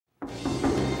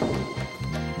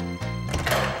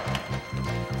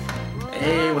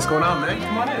Hey, what's going on, man?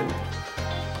 Come on in.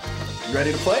 You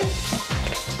ready to play?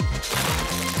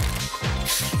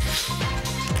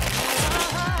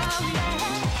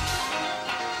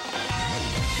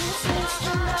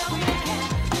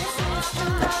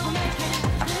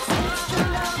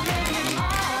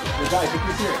 Hey, guys, look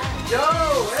who's here. Yo!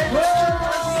 Hey!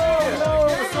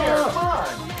 What's here? Come on!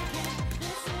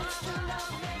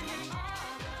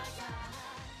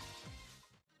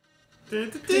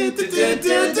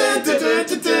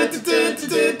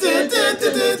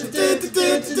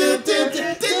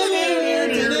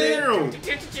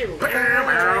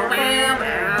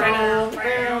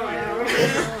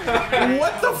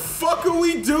 What the fuck are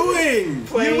we doing?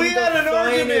 We had an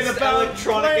argument about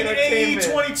electronic playing AE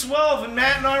 2012, and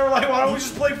Matt and I were like, why don't we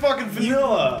just play fucking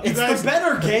vanilla? It's the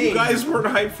better game. You guys weren't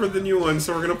hyped for the new one,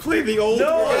 so we're gonna play the old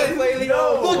No, one. Play the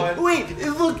old Look, one. wait,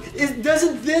 look,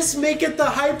 doesn't this make it the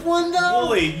hype one though?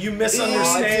 Wooly, you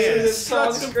misunderstand. This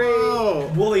sounds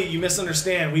great. Wooly, you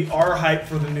misunderstand. We are hyped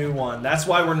for the new one. That's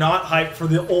why we're not hyped for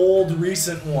the old,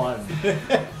 recent one.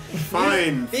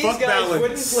 Fine. These Fuck guys balance.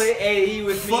 wouldn't play AE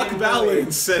with me. Fuck and balance,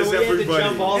 Willie, says so we everybody. Had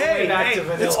to jump all the way back to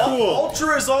vanilla. it's cool.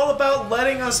 Ultra is all about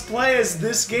letting us play as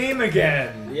this game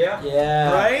again. Yeah.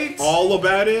 Yeah. Right? All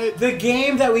about it. The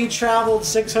game that we traveled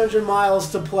 600 miles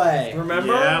to play.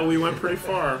 Remember? Yeah, we went pretty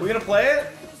far. We gonna play it?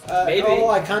 Maybe. Oh,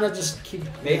 I kind of just keep.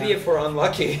 Maybe yeah. if we're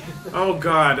unlucky. Oh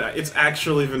god, it's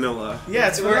actually vanilla. Yeah,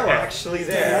 it's We're vanilla. actually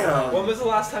there. Yeah. When was the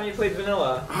last time you played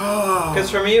vanilla? Oh.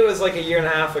 Because for me it was like a year and a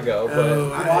half ago.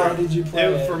 But Why did you play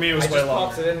it? For me, it was I way just longer.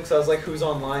 popped it in because I was like, who's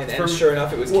online? And For- sure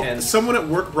enough, it was Well, Ken. someone at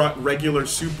work brought regular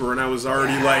super, and I was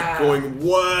already like Yeah. going,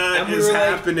 "What And we is were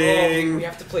happening?" Like, oh, we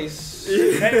have to play.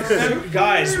 Hey, remember,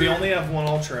 guys, we only have one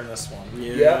Ultra in this one.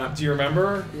 Yeah. Do you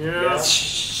remember? Yeah.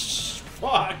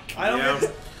 Fuck. I don't Yeah.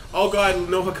 get Oh god,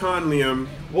 no Hakan, Liam.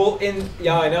 Well,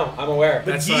 yeah, I know. I'm aware.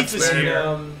 But That Geef sucks, is man. here.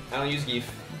 I don't use Geef.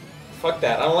 Fuck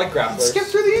that. I don't like grapplers. Skip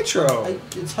through the intro.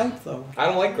 It's hype though. I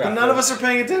don't like grapplers. But none of us are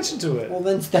paying attention to it. Well,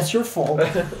 then that's your fault.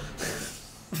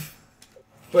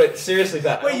 But seriously,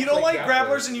 that. Wait, you don't like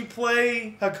grapplers and you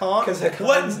play Hakan? Because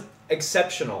Hakan's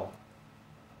exceptional.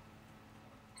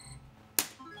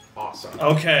 Awesome.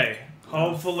 Okay.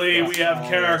 Hopefully we have That's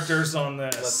characters on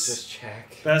this. Let's just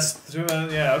check. Best.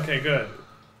 Yeah. Okay. Good.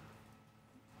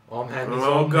 Oh man, these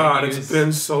Oh old god, menus. it's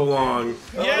been so long.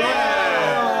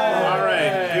 Yeah. All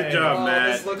right, good job, Oh, Matt.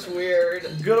 this looks weird.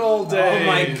 Good old days. Oh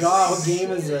my god, what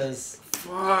game is this?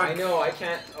 I Fuck. know, I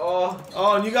can't. Oh,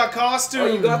 Oh, and you got costumes.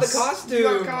 Oh, you got the costumes. You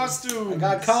got costumes. I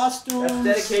got costumes.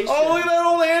 that's dedication. Oh, look at that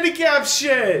old handicap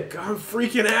shit. I'm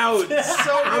freaking out.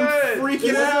 So I'm good. freaking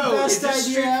This is the out. best Is this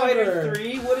idea Street Fighter ever.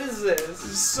 3? What is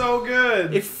this? So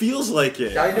good. It feels like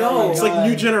it. I know. It's like God.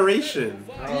 new generation.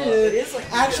 It is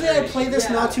like Actually, I played this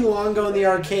not too long ago in the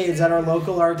arcades at our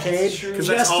local arcade. true. 'Cause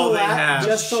that's all they have.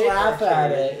 Just to Shit laugh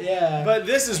at arcade. it, yeah. But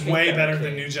this is way that better arcade.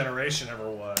 than New Generation ever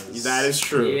was. That is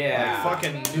true. Yeah. Like,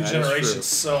 fucking New That is Generation. true.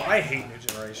 So I hate New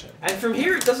Generation. And from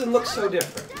here, it doesn't look so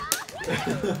different.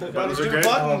 Buttons are Do good.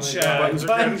 button Oh my check. God. Buttons are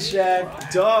Button good.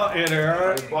 check. Duh,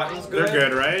 it Buttons They're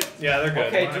good, right? Yeah, they're good.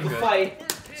 Okay, I'm do the good.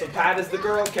 fight. So Pat is the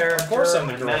girl character. Of course I'm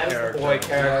the and girl Matt character. is the boy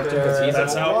character. Because he's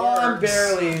That's a how it boy. Well, I'm works.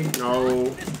 barely.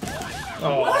 No.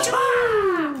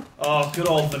 Oh. Oh, good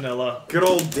old vanilla. Good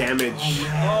old damage.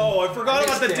 Oh, I forgot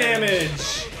about the Nice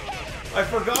damage. I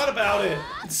forgot about it.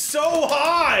 It's so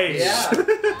high. Yeah.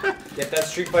 Get that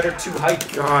Street Fighter 2 height.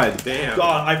 God damn.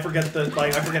 God, I forget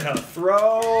I forget how to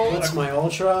throw. What's my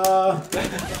ultra?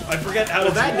 I forget how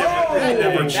to. That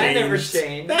never changed. That never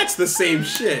changed. That's the same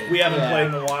shit. We haven't Yeah. played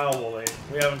in a while, Wooly.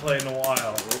 We haven't played in a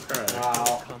while. Okay.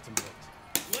 Wow.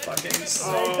 Fucking so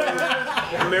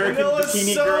Oh, American Vanilla's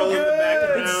bikini so girl in the good.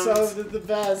 background. So the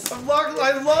best.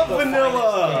 I love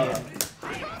vanilla.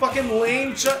 Fucking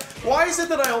lame Why is it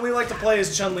that I only like to play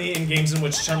as Chun-Li in games in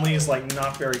which Chun-Li is like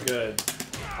not very good?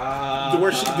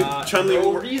 Where Chun-Li, no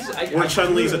where reason- where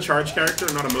Chun-Li's a charge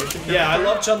character, not a motion character? Yeah, I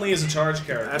love Chun-Li as a charge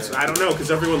character. I don't know,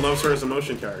 because everyone loves her as a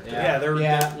motion character. Yeah, they're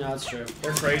Yeah, no, that's true.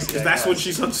 crazy. Because that's when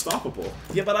she's unstoppable.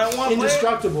 Yeah, but I don't want to play.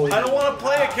 Indestructible. I don't want to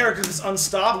play a character that's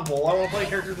unstoppable. I want to play a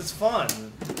character that's fun.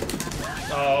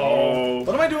 Oh,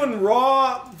 what am I doing?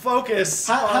 Raw focus.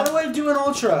 How do I do an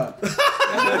ultra?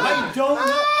 I don't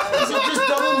know. Is it just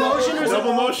double motion or is Double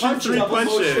it all motion, punches? three Double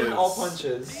punches. motion, all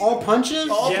punches. All punches?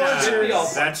 All Yeah,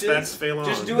 punches. that's Phelan.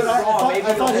 Just do it But I raw. thought, Maybe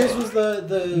I thought it'll his hit. was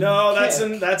the No, kick. that's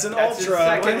an That's his ultra.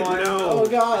 second What? one. No. Oh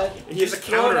god. He has a Just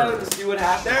throw it out counter. and see what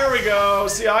happens. There we go.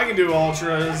 See, I can do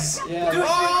ultras. Yeah. Do it,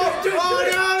 Oh, do it, do it, do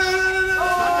it. no.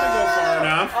 It's not gonna go far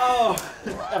enough. Oh.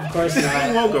 Of course It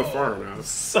not. won't go far enough.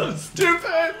 So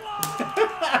stupid.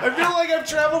 I feel like I've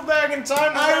traveled back in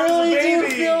time. I really do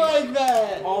feel like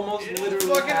that. Almost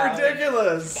literally. Fucking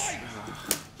ridiculous.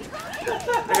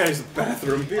 That guy's in the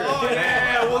bathroom. Oh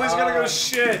yeah, Willie's gonna go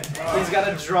shit. He's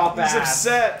gotta drop He's ass.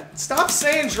 upset. Stop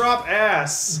saying drop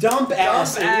ass. Dump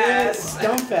ass. Dump ass.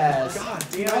 Dump ass. God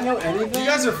Do you damn. not know anything? You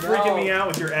guys are freaking No. me out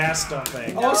with your ass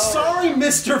dumping. Oh, sorry,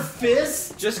 Mr.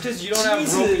 Fist. Just because you don't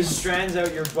have ropey Jesus. strands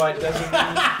out your butt doesn't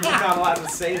mean you're not allowed to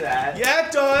say that. Yeah,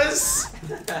 it does.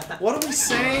 What are we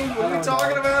saying? What are we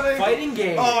talking about? Fighting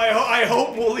game. Oh, I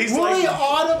hope Willie's Willie like.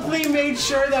 audibly made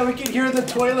sure that we could hear the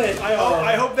toilet.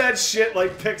 I hope that shit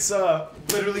like picks up.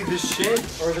 Literally the shit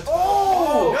or the.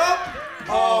 Oh! Nope.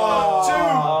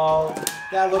 Oh.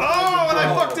 That looked Oh, and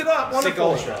I like fucked it up. Sick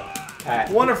Wonderful. ultra. Pat.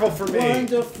 Wonderful for a me.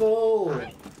 wonderful.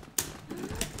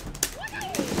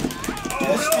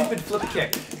 Stupid flip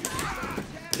kick.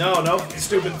 No,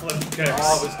 stupid flip kicks.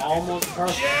 Oh, it was almost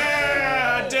perfect.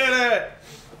 Yeah, I did it.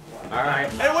 Alright.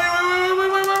 Hey,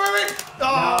 wait.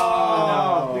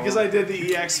 Oh, No. because I did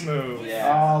the EX move.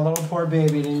 Yeah. Oh, little poor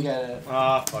baby didn't get it.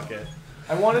 Ah, fuck it.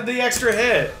 I wanted the extra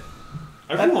hit.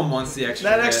 Everyone wants the extra.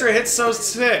 That hit. extra hit's so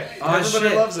sick. Oh, Everybody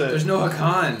shit. loves it. There's no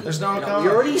Hakan. There's no You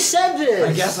comment. already said this.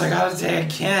 I guess I gotta take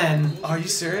Ken. Are you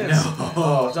serious? No.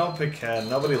 Oh, don't pick Ken.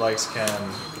 Nobody likes Ken.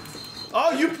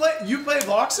 Oh, you play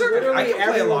Voxer? Literally I can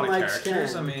play a lot everyone of likes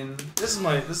characters. Ken. I mean, This is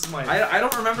my. I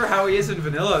don't remember how he is in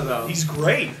Vanilla though. He's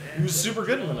great. He was super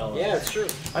good in Vanilla. Yeah, it's true.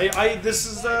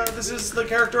 This is the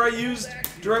character I used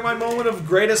during my moment of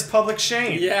greatest public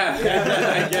shame.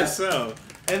 Yeah, I guess so.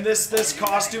 And this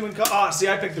costume and see,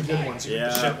 I picked the good ones. You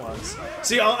picked the Yeah. shit ones.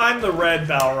 See, I'm the red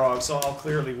Balrog, so I'll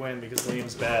clearly win because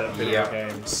Liam's bad at video Yep.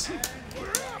 games.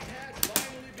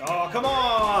 Oh, come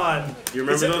on! You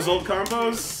remember Is it- those old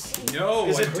combos? no.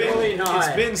 Is it been? Clearly not.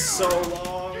 It's been so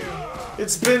long.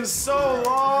 It's been so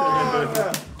long.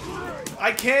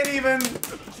 I can't even.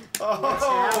 What's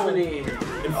Oh, happening?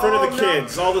 In front of Oh, the no.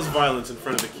 kids. All this violence in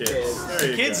front of the kids. Kids. There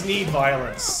you kids go. need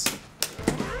violence.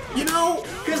 You know,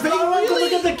 Because they like to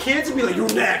look at the kids and be like,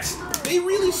 "You're next." they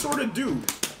really sort of do.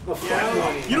 Well,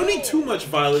 fuck You don't need too much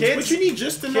violence, Kids- but you need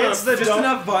just enough. kids that Just don't-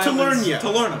 enough violence to learn ya. To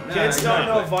learn them. Kids don't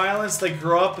know violence. They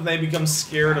grow up and they become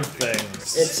scared of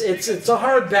things. It's a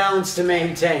hard balance to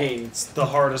maintain. It's the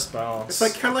hardest balance. It's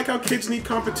like kind of like how kids need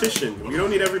competition. We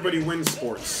don't need everybody win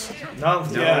sports. no,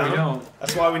 No, yeah, we don't.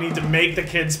 That's why we need to make the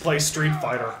kids play Street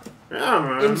Fighter. Yeah,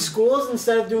 man. In schools,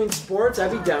 instead of doing sports,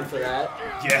 I'd be down for that.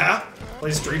 Yeah,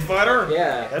 play Street Fighter.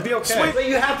 Yeah. That'd be okay. But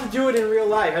you have to do it in real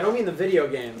life. I don't mean the video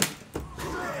game.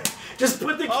 Just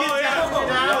put the kids Oh, yeah. out in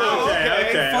an alley. Oh,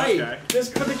 okay. Fight. Okay.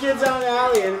 Just put the kids out in an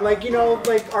alley, and like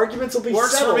arguments will be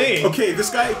Works for settled. me. Okay, this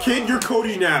guy, kid, you're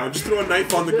Cody now. Just throw a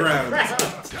knife on the ground.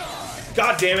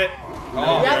 God damn it.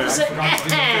 Oh, You have to say forgot to do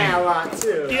the thing. a lot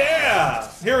too. Yeah.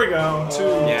 Here we go. 2,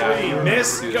 Yeah, 3. you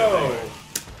Miss. remember to do Go.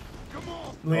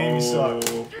 Oh. Liam, you suck.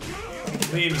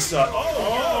 Liam, you suck. Oh,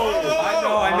 I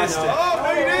know, I missed it. Oh,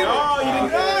 no, you didn't. No, you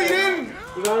didn't. No, you didn't.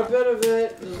 You got a bit of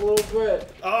it, just a little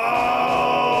bit.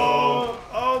 Oh,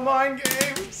 mind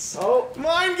games. Oh,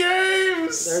 Mind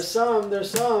games. there's some.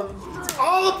 It's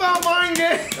all about mind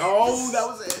games. Oh, that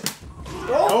was it.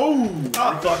 Oh,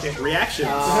 Oh. fuck it. Reactions.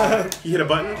 Uh, You hit a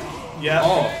button? Yeah.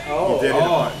 Oh. You did hit a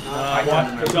Oh.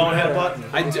 button. Don't hit a button.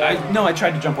 No, I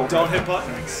tried to jump over. Don't hit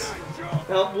buttons.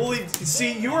 Now, Wooly,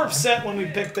 see, you were upset when we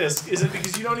picked this. Is it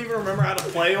because you don't even remember how to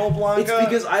play old Blanca? It's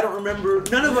because I don't remember.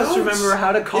 None of us No, remember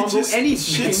how to combo anything.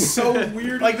 Shit's so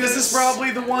weird. like this is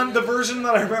probably the version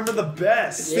that I remember the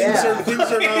best. Yeah. Things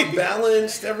are not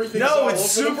balanced. Everything's No, all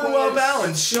it's over the super place. well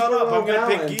balanced. Shut up, I'm gonna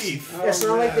pick Balanced. Geef. It's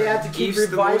not like they have to keep Geef's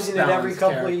the revising most it every balanced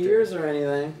couple of character. years or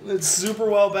anything. It's super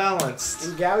well balanced.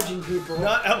 And gouging people.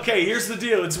 Okay, here's the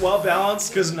deal. It's well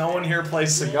balanced because no one here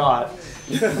plays Sagat.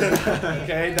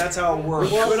 Okay, that's how it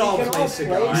works. Well, could we all can play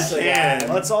Sagat. Sagat. Yeah,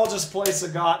 let's all just play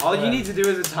Sagat. All you need to do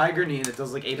is a Tiger Knee and it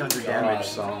does like 800 damage,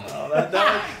 so.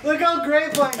 Look how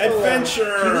great Blanca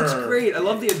Adventure. He looks great. I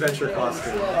love the adventure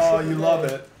costume. Oh, you love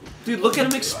it. Dude, look at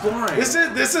him exploring. This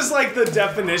is like the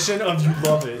definition of you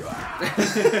love it.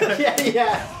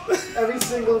 Yeah. Every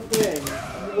single thing.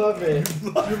 You love it.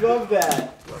 You love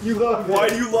that. You love it. Why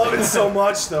do you love it so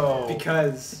much, though?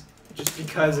 Just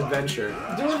because adventure.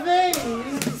 Do a thing.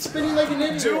 He's spinning like an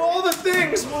idiot. Do all the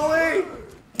things, Wooly.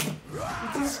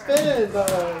 He's spinning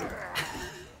though.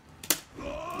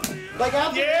 Like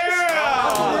after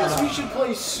Yeah! this, we should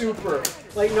play Super.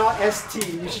 Like not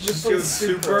ST. We should just play Just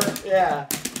Super. Super? Yeah.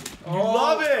 You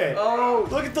love it. Oh.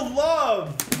 Look at the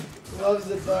love.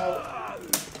 Loves it though.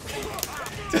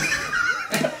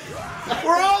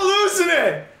 We're all losing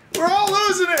it. We're all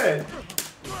losing it.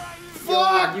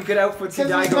 Fuck. You could output Because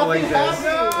there's Daigo like nothing this.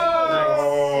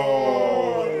 happening.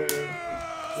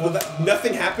 No.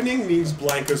 nothing happening means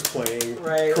Blanca's playing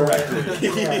Right, correctly.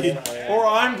 right. Or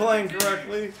I'm playing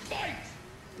correctly.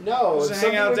 No, Just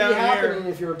something hang out would be down happening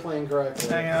here. if you were playing correctly.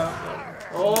 Hang out.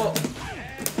 Oh.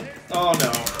 Oh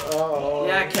no. Oh.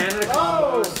 Yeah, Canada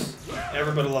Oh. combos.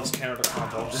 Everybody loves Canada This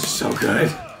combos. is so good.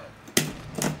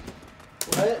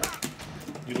 What?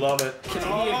 You love it.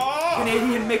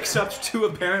 Canadian mix-ups too,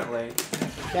 apparently.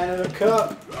 Canada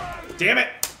Cup. Damn it!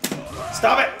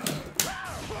 Stop it!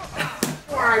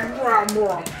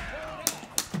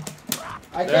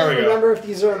 I There can't we go. remember if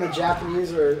these are in the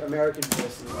Japanese or American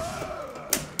voices.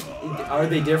 Are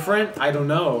they different? I don't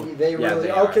know. They Yeah, really.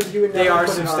 they Oh, are. because you would never They are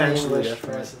put it on substantially English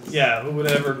different. voices. Yeah, who would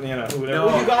ever, you know, who would ever. No.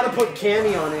 Well, you gotta put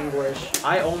Cammy on English.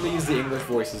 I only use the English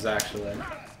voices, actually.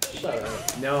 Shut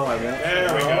up. No, I won't.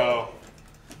 There we go.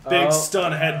 Big Oh.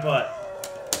 stun headbutt.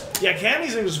 Yeah,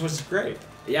 Cammy's English was great.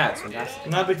 Yeah, it's fantastic.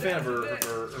 I'm not a big fan of her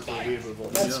weeaboo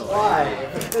voice. That's No. why.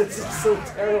 It's so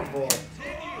terrible.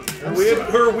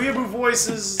 Her weeaboo voice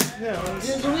is, you know.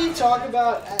 Did we talk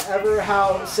about ever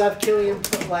how Seth Killian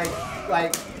like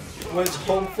was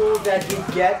hopeful that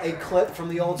he'd get a clip from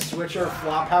the old Switcher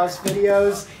Flophouse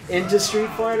videos into Street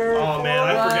Fighter? Oh man,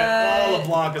 I What? forget all of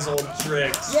Blanca's old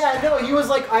tricks. Yeah, no, he was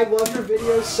like, I love your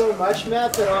videos so much,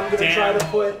 Matt, that I'm gonna try to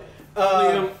put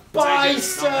Liam,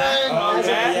 Bison Oh, as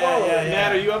a Matt, quote.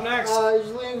 Matt, are you up next?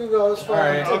 Liam goes,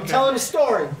 Alright, I'm okay. telling a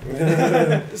story.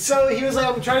 So he was like,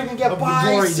 I'm trying to get Of the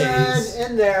glory Bison days.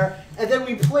 in there, and then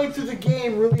we played through the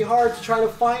game really hard to try to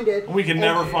find it. We can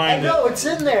never find I know, it's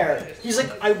in there. He's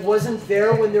like, I wasn't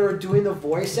there when they were doing the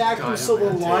voice acting, God, so the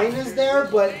line is there,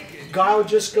 but Guile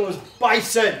just goes,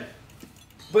 Bison!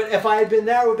 But if I had been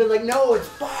there, I would have been like, no, it's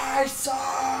Bison!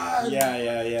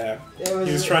 Yeah. It was,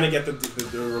 He was trying to get the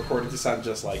recording to sound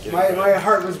just like it. my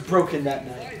heart was broken that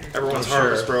night. Everyone's I'm heart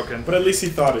sure. was broken. But at least he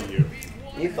thought of you.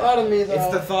 He thought of me, though.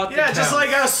 It's the thought that Yeah, just counts. like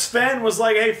how Sven was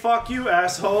like, hey, fuck you,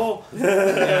 asshole.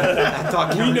 That thought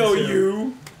We counted know too.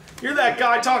 you. You're that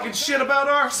guy talking shit about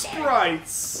our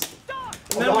sprites.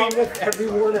 And then Along we with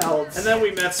everyone else.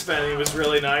 met Sven, he was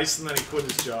really nice, and then he quit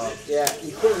his job. Yeah,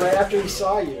 he quit right after he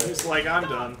saw you. He's like, I'm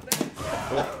done.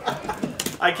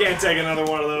 I can't take another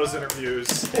one of those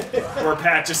interviews where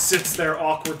Pat just sits there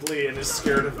awkwardly and is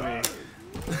scared of me.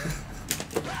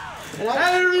 And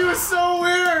That interview was so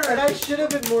weird! And I should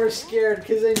have been more scared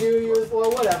because I knew he was,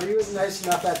 well, whatever, he was nice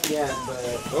enough at the end,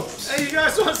 but... Oops. Hey, you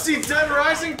guys want to see Dead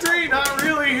Rising 3? Not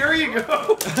really, here you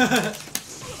go!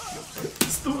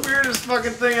 It's the weirdest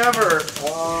fucking thing ever.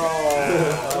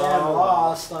 Oh, I'm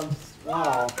lost.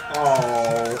 Wow.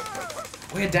 Oh.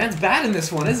 Wait, Dan's bad in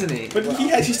this one, isn't he? But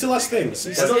he still has things.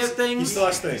 He still has things? He still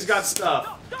has things. He's got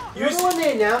stuff. Remember when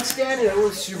they announced Dan and everyone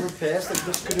was super pissed? Like,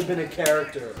 this could have been a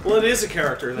character. Well, it is a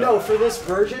character, though. No, for this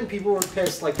version, people were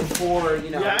pissed, like, before, you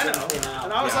know, Yeah, I it know. came out.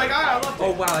 And I was like, I love Oh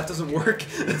Dan. wow, that doesn't work.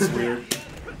 It's weird.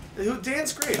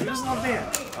 Dan's great. Who doesn't love Dan?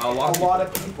 A A lot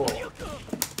of people.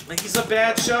 Like, he's a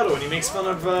bad Shadow, and he makes fun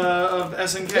of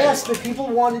SNK. Yes, but people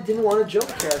didn't want a joke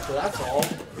character, that's all.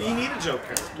 But you need a joke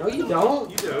character. No, you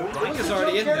don't. You do. There was Blanca's a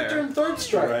already joke in character there. in Third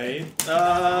Strike. Right?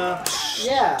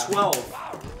 Yeah. 12.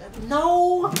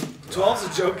 No.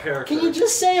 12's a joke character. Can you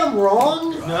just say I'm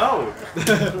wrong? No.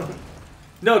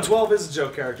 No, 12 is a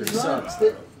joke character. He It's not-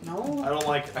 sucks. No. I don't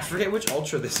like I forget which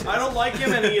Ultra this is. I don't like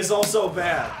him, and he is also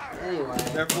bad. Anyway.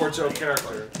 Therefore, joke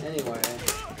character. Anyway.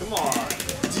 Come on.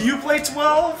 Do you play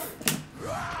 12?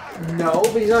 No,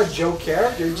 but he's not a joke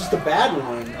character. He's just a bad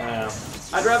one.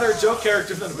 I'd rather a joke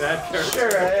character than a bad character.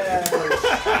 Sure. Yeah.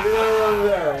 You're not wrong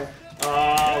there.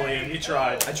 Oh, Liam, you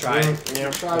tried. I tried.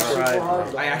 Try super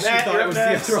hard. I actually Matt, thought you're it was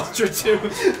next. the other Ultra too.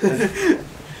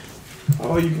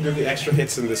 Oh, you can do the extra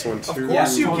hits in this one too. Of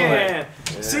course you totally. can.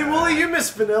 See, Wooly, you miss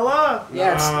Vanilla.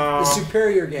 Yeah, it's No. the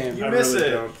superior game. You I miss really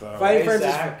it. don't, though. Fighting Hey, Friends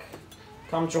is Zach,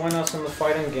 come join us in the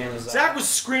fighting games. Zach was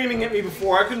screaming at me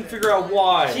before. I couldn't figure out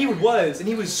why. He was, and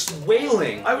he was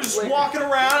wailing. I was just walking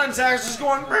around and Zach was just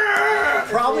going. "Brrr."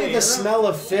 probably the smell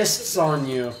of fists on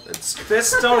you.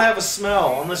 Fists don't have a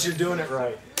smell unless you're doing it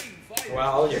right.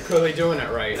 Well, you're clearly doing it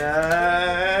right. I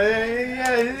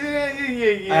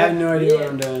have no idea what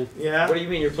I'm doing. Yeah. What do you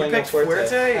mean you're You playing picked Fuerte?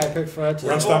 Fuerte? I picked Fuerte.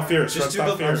 Run, stop, fierce. Run, Just do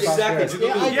stop, the fierce. exactly. Do the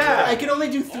Yeah, loop. I could only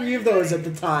do 3 of those at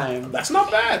the time. That's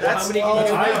not bad. That's How many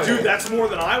can you do? Dude, that's more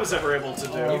than I was ever able to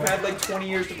do. You've had like 20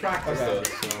 years to practice Okay. those.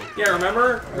 So. Yeah,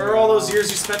 remember? Remember all those years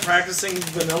you spent practicing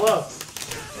Vanilla?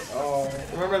 Oh,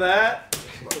 Remember that?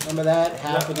 remember that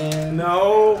happening?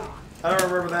 No. I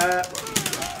don't remember that.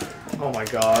 Oh my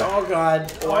god. Oh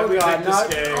god. Why Oh we god. picked this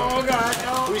Not. game? Oh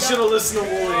god. No. We should have listened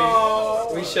to Wooly.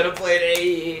 Oh. We should have played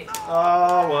AE.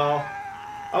 Oh, well.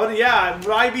 Oh yeah, would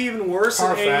I be even worse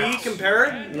in AE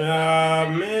compared?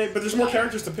 Man, but there's more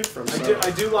characters to pick from. So.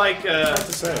 I do like. Hard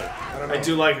to say. I don't know. I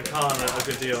do like Akana a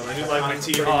good deal. I do like my Akan's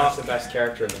pretty T-Hawk. much the best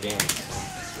character in the game.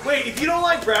 Wait, if you don't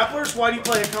like grapplers, why do you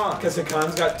play Akana? Because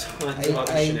Akan's got tons of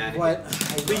other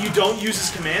shenanigans. But you don't use his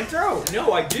command throw?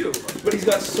 No, I do. But he's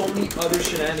got so many other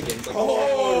shenanigans. Like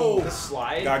the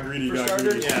slide, got greedy, for got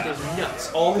starters, greedy. Yeah. is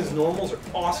nuts. All his normals are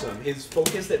awesome. His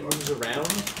focus that moves around.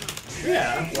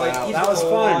 Yeah. Like, he's that was got a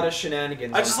fun. lot of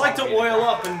shenanigans. I just like to oil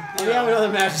up and. We have another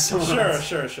match with someone else.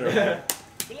 Sure.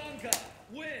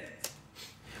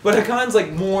 But Hakan's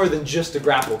like more than just a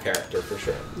grapple character for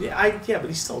sure. Yeah, but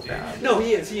he's still bad. No,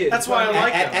 he is. That's why I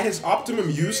like him. At his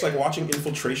optimum use, like watching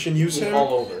Infiltration use He's him,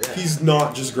 all over. Yeah. he's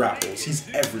not just grapples. He's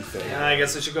everything. Yeah, I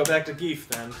guess I should go back to Geef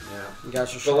then. yeah. You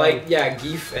got your But like, yeah,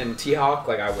 Geef and T-Hawk,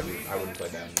 like I wouldn't play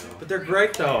them. No. But they're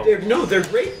great though. They're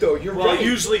great though. You're Well, right.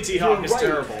 usually T-Hawk You're is right.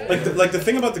 terrible. Like the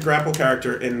thing about the grapple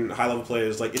character in high level play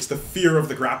is like it's the fear of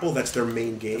the grapple that's their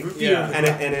main game. Yeah. And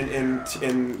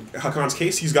in Hakan's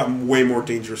case, he's got way more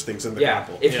dangerous things than the Yeah.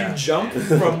 grapple. If Yeah. you jump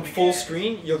from full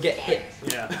screen, you'll get hit.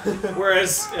 Yeah.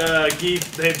 Whereas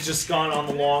Geef, they've just gone on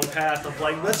the long path of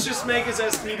like, let's just make his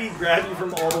SPD grab you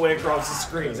from all the way across the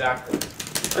screen. Exactly.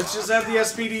 Let's just have the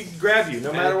SPD grab you,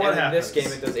 no matter what and happens. in this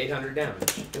game, it does 800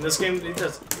 damage. In this game, it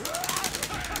does.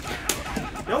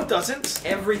 No, it doesn't.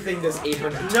 Everything does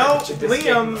 800 No, damage in this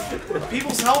Liam, game.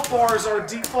 people's health bars are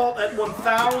default at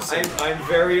 1,000. I'm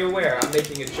very aware. I'm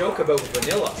making a joke about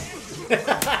vanilla.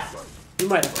 You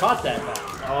might have caught that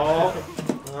back.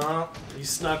 Oh, you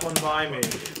snuck one by me.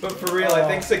 But for real, I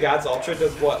think Sagad's Ultra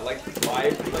does what, like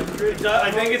 500?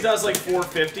 I think it does like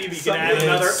 450, but you can add Something-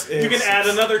 another. it's- You can add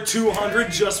another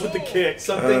 200 just with the kick.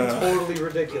 Something totally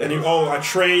ridiculous. And a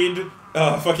trade,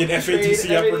 fucking FATC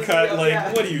Trade, uppercut. FATC, Like,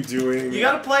 yeah. what are you doing? You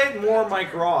gotta play it more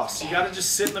Mike Ross. You gotta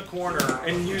just sit in the corner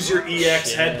and use your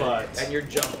EX headbutt. And your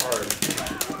jump hard.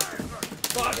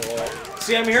 Fuck.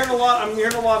 See, I'm hearing a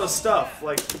lot of stuff.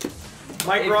 Like,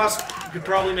 Mike Ross could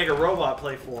probably make a robot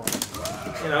play for him.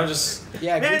 You know, just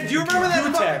Yeah, man. Do you remember that?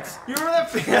 Gutex. You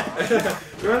remember that?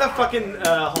 You remember that fucking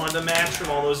Honda match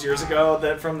from all those years ago?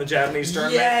 That from the Japanese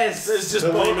tournament. Yes! It's just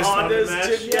The both lamest Honda Hondas.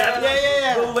 match?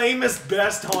 Yeah. The lamest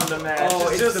best Honda match. Oh,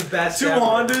 it's just the best Two ever.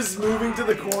 Hondas moving to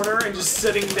the corner and just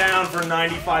sitting down for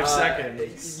 95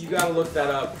 seconds. You gotta look that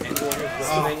up. Anyone who's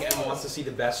listening and wants to see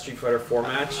the best Street Fighter 4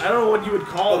 match. I don't know what you would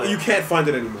call Oh, it. you can't find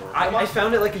it anymore. I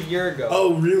found it like a year ago.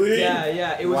 Oh, really? Yeah.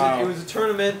 It was Wow. it was a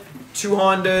tournament, 2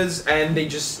 Hondas, and they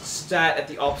just sat at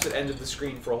the opposite end of the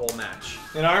screen for a whole match.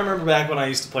 And I remember back when I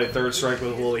used to play Third Strike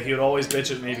with Wooly, he would always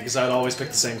bitch at me because I'd always pick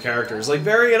the same characters. Like,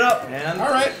 vary it up, man. All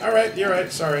right, you're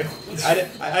right. Sorry.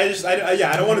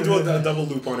 I don't want to do a double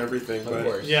loop on everything, Of but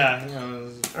course. Yeah, you know,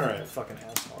 all right. fucking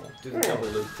asshole. Do the double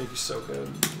loop. I think you're so good.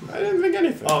 I didn't think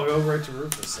anything. Oh, go right to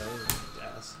Rufus.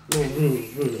 Yes.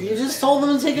 You just told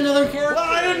them to take another character. Well,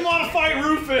 I didn't want to fight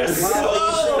Rufus.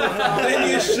 Then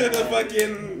you should have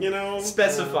fucking,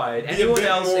 Specified. be a Anyone bit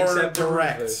else more except for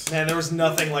direct. Rufus. Man, there was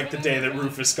nothing like the day that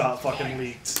Rufus got fucking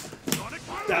leaked.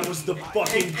 That was the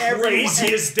fucking And everyone-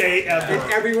 craziest day ever.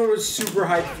 And everyone was super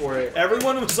hyped for it.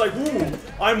 Everyone was like, ooh,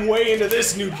 I'm way into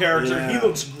this new character. Yeah. He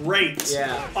looks great.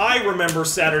 Yeah. I remember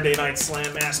Saturday Night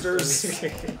Slam Masters.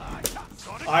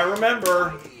 I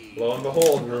remember. Lo and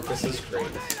behold, Rufus is great.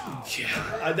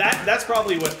 Yeah. That's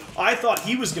probably what I thought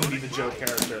he was going to be the Joe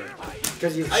character.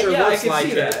 Because you I sure can looks like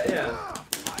see it. that.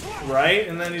 Yeah. Right?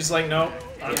 And then he's like, nope,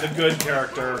 I'm the good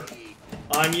character.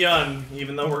 I'm Yun,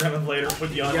 even though we're going to later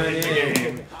put Yun in the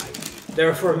game.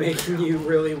 Therefore making you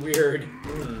really weird.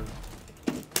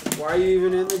 Why are you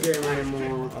even in the game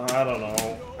anymore? I don't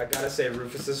know. I gotta say,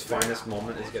 Rufus's finest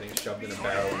moment is getting shoved in a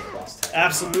barrel and cross tag.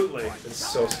 Absolutely. It's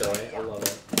so silly. I love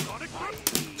it.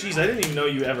 Jeez, I didn't even know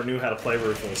you ever knew how to play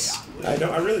Rufus. I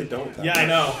really don't. Yeah, I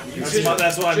know.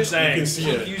 That's what I'm Just saying. You can see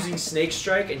Keep it. using Snake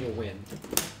Strike and you'll win.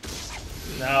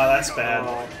 No, that's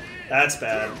bad. That's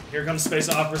bad. Here comes Space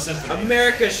Opera Symphony.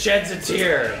 America sheds a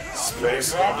tear.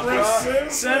 Space Opera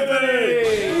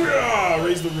Symphony! Yeah,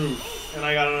 raise the roof. And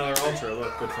I got another Ultra.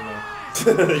 Look, good for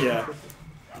me. Yeah.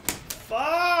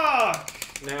 Fuck!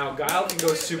 Now, Guile can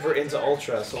go super into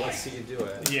Ultra, so let's see you do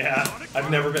it. Yeah,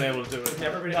 I've never been able to do it.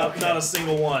 Never been not, able to. not a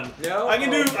single one. No? I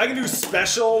can do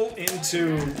special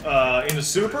into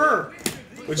super,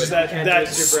 which is But you can't that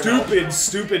do super in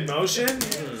stupid motion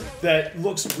that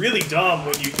looks really dumb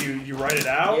when you write it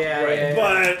out. Yeah.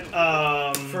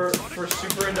 But For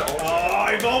super into Ultra,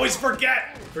 I always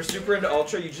forget. for super into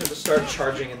Ultra, you just have to start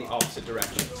charging in the opposite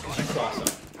direction because you cross up.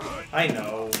 I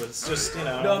know, but it's just No,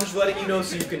 I'm just letting you know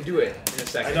so you can do it in a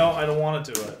second. I don't want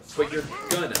to do it. But you're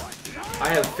gonna. I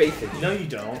have faith in you. No, you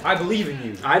don't. I believe in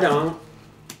you. I don't.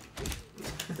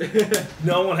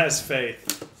 No one has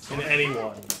faith in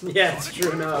anyone. Yeah, it's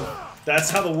true enough. That's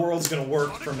how the world's gonna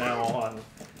work from now on.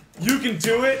 You can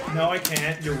do it. No, I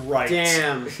can't. You're right.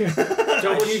 Damn.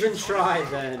 Don't even try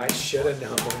then. I should have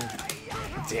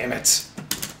known. Damn it.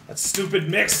 That stupid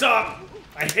mix-up.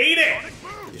 I hate it.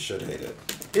 You should hate it.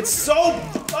 It's so.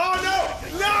 Oh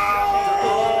no!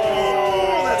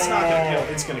 No! That's not gonna kill.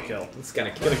 It's gonna kill. It's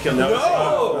gonna kill. Gonna kill. No, No! it's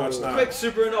not. No, it's not. Quick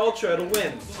super and ultra to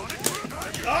win.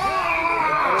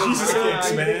 Ah! Jesus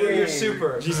kicks, man. You're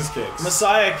super. Jesus kicks.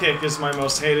 Messiah kick is my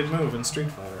most hated move in Street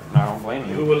Fighter. I don't blame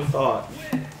Who you. would have thought?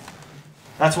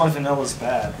 That's why Vanilla's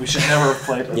bad. We should never have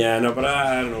played it. Yeah, no, but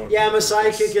I don't know. Yeah,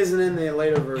 Messiah Kick isn't in the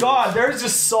later version. God, there's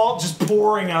just salt just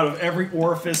pouring out of every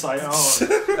orifice I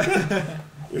own.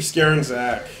 You're scaring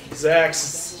Zach.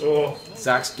 Zach's. Oh.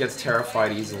 Zax gets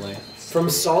terrified easily. From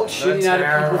salt shooting out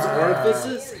of people's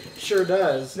orifices? Sure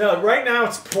does. No, right now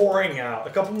it's pouring out.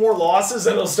 A couple more losses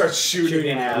and it'll start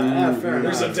shooting out. Yeah, fair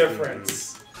There's a enough.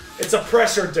 difference. It's a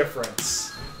pressure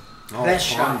difference. Oh, That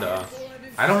shot. Honda.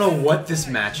 I don't know what this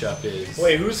matchup is.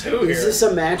 Wait, who's who here? Is this a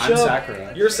I'm matchup?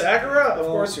 Sakura. You're Sakura? Of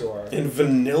course you are. In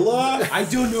Vanilla? I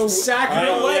don't know. Sakura, You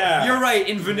know what? yeah. You're right.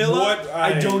 In vanilla, What?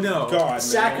 I don't know. God, man.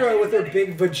 Sakura with her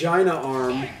big vagina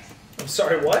arm. I'm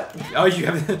sorry, what? Oh, you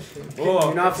have. Oh.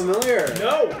 You're not familiar?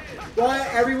 No! Well,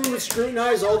 everyone would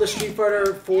scrutinize all the Street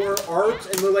Fighter 4 art,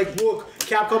 and they're like, look,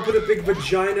 Capcom put a big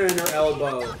vagina in her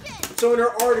elbow. So in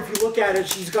her art, if you look at it,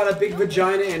 she's got a big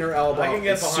vagina in her elbow. I can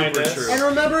get behind super this. true. And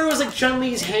remember, it was like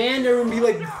Chun-Li's hand, everyone would be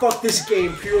like, fuck this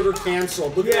game, pre-order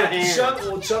canceled. Look at her Yeah,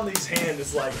 hand. Chun-Li's hand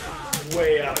is like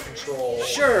way out of control.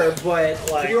 Sure, but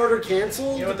Like- pre-order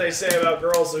canceled? You know what they say about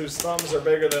girls whose thumbs are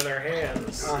bigger than their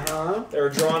hands? Uh-huh. They were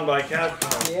drawn by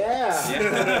Capcom.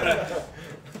 Yeah.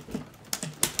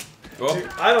 Oh.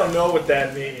 I don't know what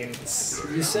that means.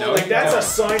 You said No, like Like,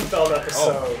 that's don't. a Seinfeld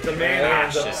episode. The Man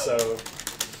Hands shit. episode.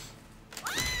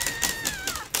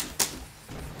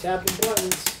 tapping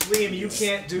buttons. Liam, you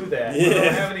can't do that. Yeah. You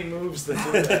don't have any moves that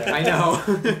do that. I know.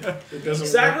 It doesn't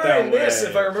work Sakura that in this, way.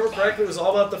 if I remember correctly, was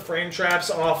all about the frame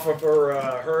traps off of her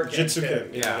Hurricane Jitsu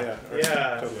kick. kick. Yeah.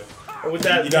 Yeah. Totally. With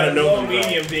that, You gotta that know low them, though.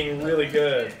 medium being really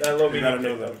good. That low You medium. gotta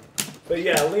know them. But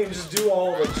yeah, Liam, just do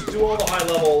all the high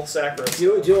level Sakura.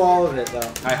 Do all of it,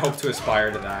 though. I hope to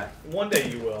aspire to that. One day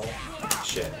you will.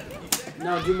 Shit.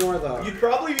 No, do more, though. You'd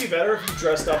probably be better if you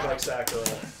dressed up like Sakura.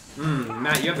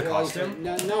 Matt, you have the costume?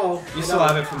 No. You still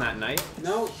have it from that night?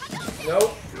 No.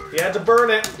 Nope. You had to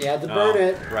burn it. You had to burn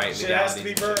it. Right. Shit has to be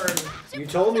legality. burned. You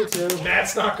told me to.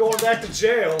 Matt's not going back to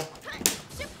jail.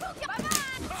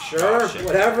 Sure, Oh, shit.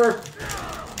 whatever.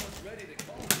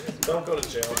 Don't go to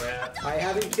jail, Matt. I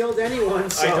haven't killed anyone,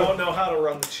 so... I don't know how to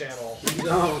run the channel. You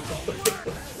don't.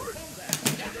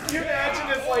 Can you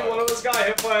imagine if like one of us got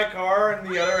hit by a car and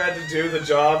the other had to do the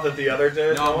job that the other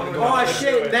did? No, one would no. know how Oh to do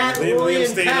shit, it. Matt, Liam Willie,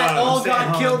 and stayed Pat on. all Stayed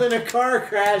got on. killed in a car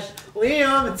crash.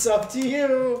 Liam, it's up to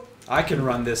you. I can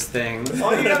run this thing.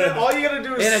 All you gotta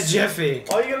do is In a jiffy.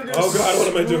 All you gotta do is Oh, God, what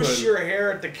am I swoosh doing? your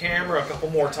hair at the camera a couple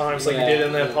more times like Yeah. you did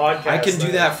in that podcast. I can do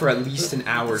thing. that for at least an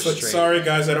hour So, straight. sorry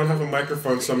guys, I don't have a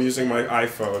microphone, so I'm using my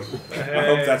iPhone. I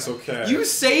Hey. hope that's okay. You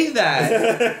say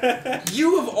that.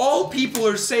 You of all people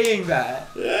are saying that.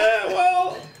 Yeah,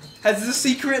 well, Has the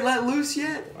secret let loose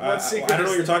yet? I secret don't know is-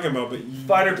 what you're talking about, but you,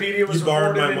 Fighterpedia was You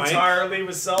borrowed recorded my mic? entirely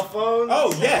with cell phones.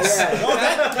 Oh yes, Yeah. oh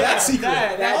that secret.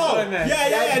 That's oh, what I meant.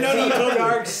 yeah, no, Deep, totally.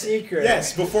 dark secret.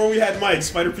 Yes, before we had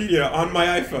mics, Spiderpedia on my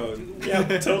iPhone. Yeah,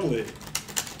 totally.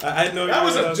 I had no idea That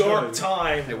was where a dark going.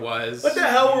 time. It was. What the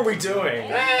hell were we doing?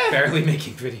 Barely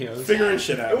making videos. Figuring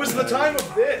shit out. It was the time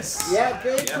of this. Yeah,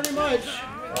 pretty much.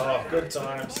 Oh, good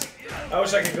times. I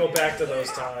wish I could go back to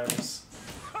those times.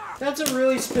 That's a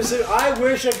really specific... I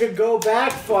wish I could go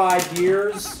back 5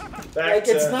 years. Back Like,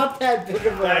 to, it's not that big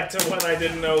of a... back to when I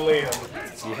didn't know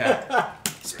Liam. Yeah.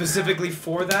 Specifically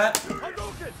for that?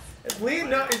 Liam,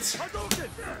 no, it's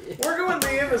working with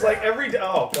Liam is like every day.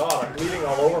 Oh god, I'm bleeding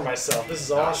all over myself. This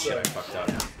is Oh awesome. shit, I fucked up.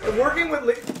 And working with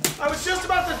Liam, I was just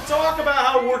about to talk about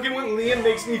how working with Liam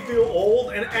makes me feel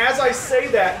old, and as I say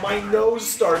that, my nose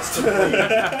starts to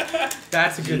bleed.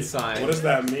 That's a good sign. What does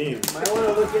that mean? I want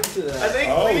to look into I that. think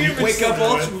Oh, Liam you is Wake up, do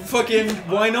all it. fucking.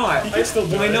 Why not? You can still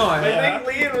do Why it. not? Yeah. I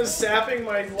think Liam is sapping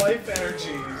my life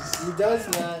energies. He does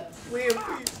that. Liam,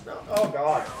 please, no. Oh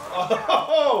god.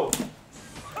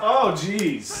 Oh, oh,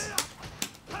 jeez.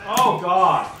 Oh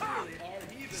god.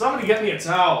 Somebody get me a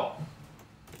towel.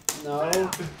 No.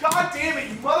 God damn it,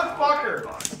 you motherfucker!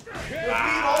 You're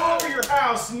bleeding all over your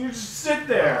house and you just sit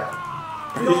there.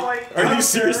 You know, like, I Are don't you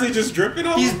seriously care. just dripping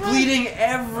all He's over? bleeding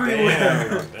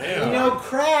everywhere. Damn. You know,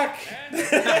 crack.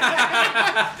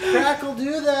 Crack will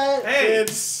do that. Hey,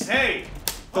 It's hey,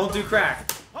 Don't do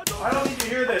crack. I don't need to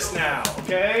hear this now,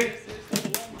 okay?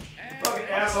 Fucking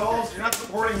assholes, you're not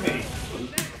supporting me.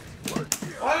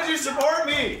 Why did you support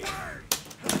me?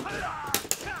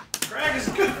 Crack is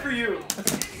good for you.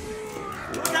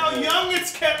 Look how young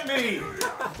it's kept me.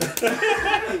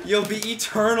 You'll be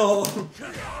eternal.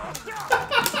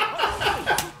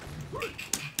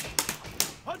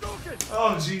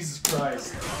 Oh, Jesus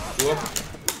Christ.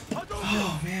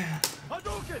 Oh man.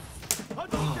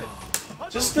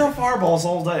 Just throw fireballs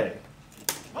all day.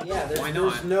 Yeah, Why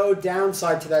there's not? no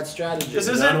downside to that strategy. This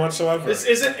None isn't whatsoever. This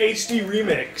isn't HD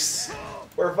Remix,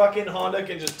 where fucking Honda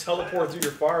can just teleport through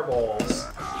your fireballs.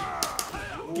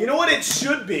 You know what it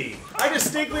should be? I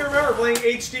distinctly remember playing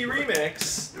HD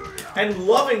Remix and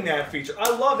loving that feature. I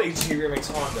love HD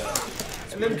Remix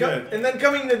Honda. And then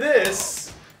coming to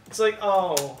this, it's like,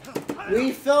 oh.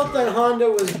 We felt that Honda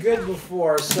was good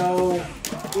before, so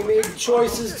we made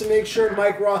choices to make sure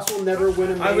Mike Ross will never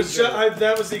win a major.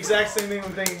 That was the exact same thing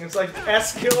I'm thinking. It's like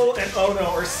S-Kill and Ono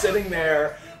are sitting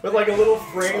there with like a little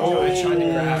framed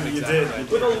You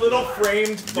did. with a little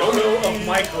framed photo of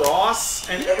Mike Ross,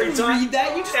 and every time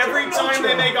every time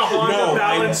they make a Honda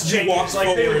balance change,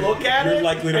 like they look at it,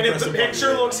 and if the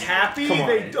picture looks happy,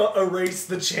 they erase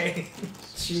the change.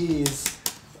 Jeez.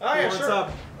 Oh yeah, What's sure.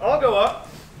 up? I'll go up.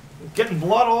 I'm getting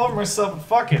blood all over myself.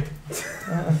 Fuck it.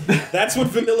 That's what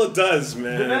vanilla does,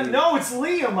 man. No, it's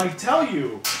Liam. I tell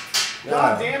you.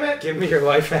 God damn it. Give me your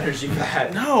life energy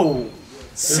back. No.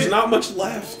 There's not much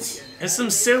left. It's some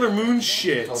Sailor Moon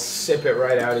shit. I'll sip it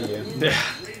right out of you.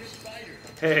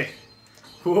 Hey.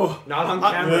 Whoa. Not on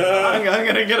camera. I'm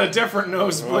gonna get a different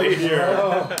nosebleed here.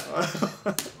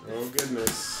 Oh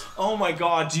goodness. Oh my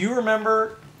god, do you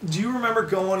remember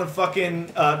going to fucking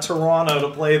Toronto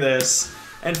to play this,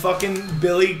 and fucking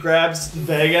Billy grabs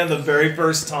Vega the very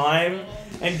first time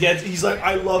and he's like,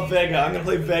 I love Vega, I'm gonna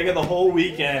play Vega the whole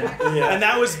weekend. And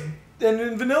that was, and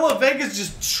in Vanilla, Vega's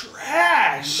just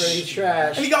trash. Pretty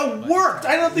trash. And he got worked.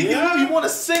 I don't think he won a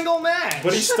single match.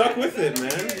 But he stuck with it,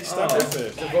 man. He stuck with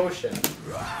it. Devotion.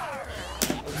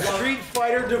 Street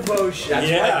Fighter devotion.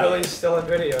 That's why Billy's still in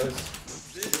videos.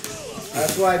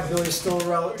 That's why Billy's still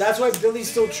relevant. That's why Billy's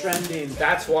still trending.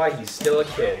 That's why he's still a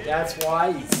kid. That's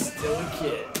why he's still a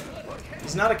kid.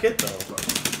 He's not a kid though.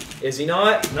 Is he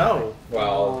not? No.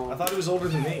 Well, I thought he was older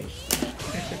than me.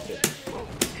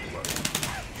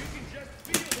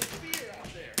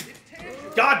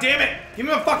 God damn it! Give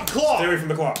me my fucking claw! Stay away from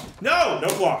the claw. No! No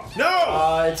claw.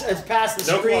 No! It's past the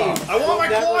No screen. claw. I want my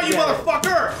You'll claw, never you get it.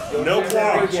 motherfucker! No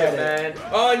claw. Never get it. man.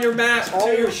 Oh, and your mask All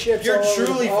too. your shit's You're all over.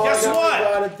 truly. Oh, Guess now we what?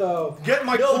 got it though. Get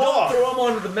my No, claw! don't throw him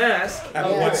onto the mask. At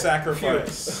Yeah. what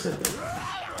sacrifice?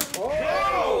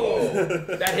 Oh,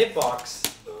 that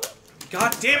hitbox.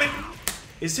 God damn it!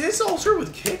 Is his ultra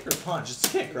with kick or punch? It's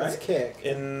kick, right? Let's kick.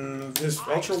 In his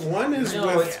Ultra 1 is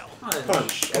No, with it's punch.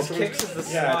 punch. His Ultra kicks one's- is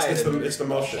the yeah, slide. it's the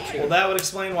motion. Well, that would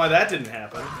explain why that didn't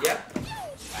happen. Yep.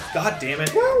 God damn it.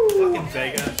 Fucking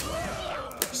Vega.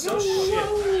 So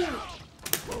shit.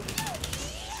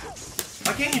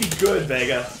 Why can't you be good,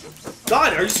 Vega?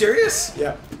 God, are you serious?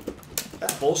 Yeah.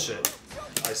 That's bullshit.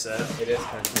 I said. It is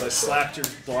kind of. I slapped your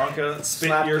Blanca, spit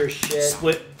Slapped your your shit.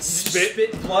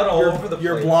 spit blood all over the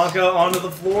your place. Blanca onto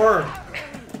the floor.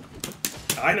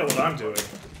 I know what I'm doing.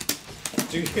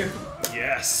 Do you?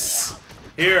 Yes.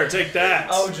 Here, take that.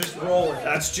 Oh, just rolling.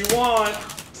 That's what you want.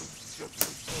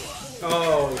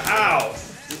 Oh. Ow.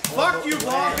 Fuck you,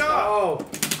 Blanca. Oh.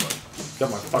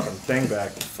 Got my fucking thing back,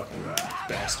 you fucking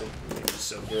bastard. It was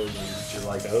so good. You're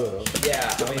like, oh.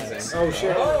 Yeah, amazing. Oh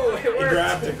shit. Oh, it He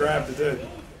worked. grabbed it, did.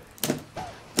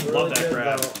 Love that good,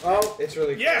 grab. though. Oh. It's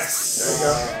really Yes.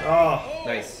 There you go. Oh,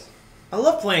 nice. I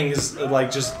love playing as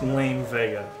like just lame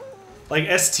Vega, like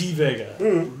ST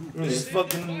Vega. Just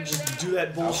fucking just do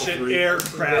that bullshit three. air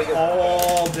crap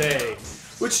all day.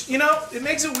 Which, you know, it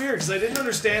makes it weird because I didn't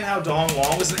understand how Dong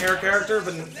Wong was an air character,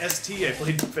 but in ST I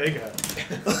played Vega.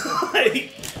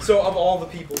 Like, So of all the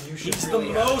people, you should. he's really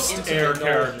the most intimate air knowledge.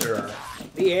 character.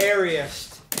 The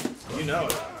airiest. You know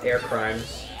it. Air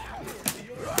crimes.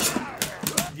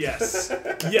 Yes.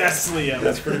 Yes, Liam.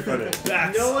 That's pretty funny.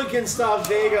 That's No one can stop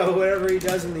Vega, whatever he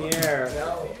does in the air.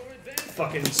 No.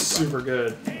 fucking super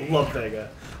good. I love Vega.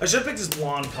 I should have picked his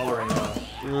blonde coloring though.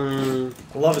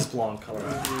 I love his blonde coloring.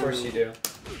 Of course you do.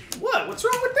 What? What's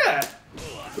wrong with that?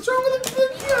 What's wrong with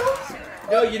the you know?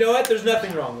 No, you know what? There's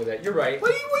nothing wrong with that. You're right.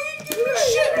 What are you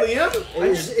shit, Liam?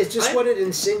 It's just what it I'm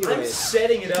insinuates.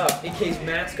 setting it up in case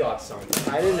Matt's got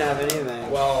something. I didn't have anything.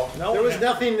 Well, No, There was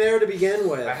nothing there to begin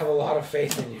with. I have a lot of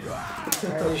faith in you.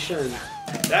 I really shouldn't.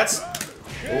 That's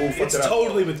It's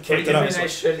totally with kick in this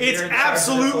one. It's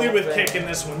absolutely with kick in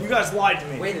this one. You guys lied to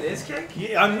me. Wait, it is kick?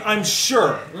 Yeah, I'm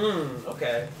sure.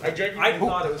 Okay. I genuinely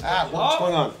thought it was kick. What's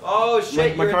going on? Oh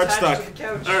shit, My you're card's attached stuck. to the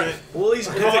couch. Alright. Wooly's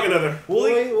I'm gonna take another.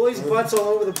 Wooly's butt's all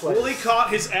over the place. Wooly caught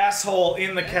his asshole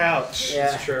in the couch.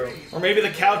 Yeah. It's true. Or maybe the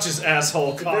couch's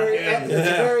asshole caught him. It's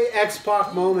a very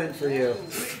X-Pac moment for you.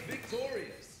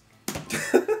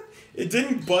 It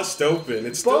didn't bust open.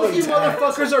 It's still Both you intact.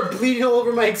 motherfuckers are bleeding all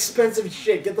over my expensive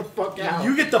shit. Get the fuck out.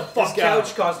 You get the fuck This out.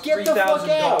 couch costs Get the fuck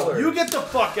out. $3,000. You get the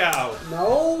fuck out.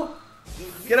 No.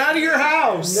 Get out of your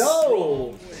house.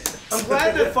 No. I'm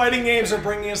glad that fighting games are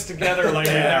bringing us together like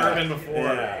they've never been before.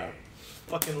 Yeah.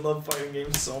 Fucking love fighting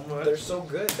games so much. They're so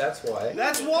good, that's why.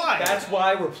 That's why. That's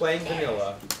why we're playing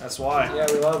vanilla. That's why. Yeah,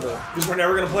 we love it. Because we're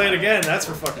never gonna play it again. That's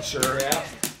for fucking sure. Yeah.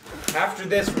 After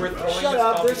this, we're throwing Shut this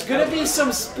up. copy There's gonna out. be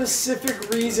some specific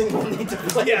reason we'll need to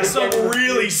play Yeah, it some again.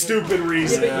 really stupid Yeah,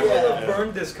 reason. but you will Yeah. have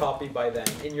burned this copy by then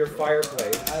in your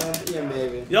fireplace. Yeah,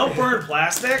 maybe. You don't burn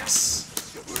plastics?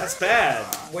 That's bad.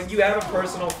 When you have a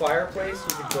personal fireplace,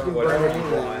 you can burn You whatever burn you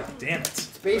anything. want. Damn it. It's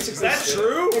basically. Is that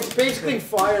true? It's basically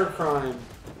fire crime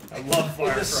I love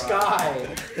fire in the crime. sky.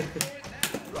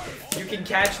 You can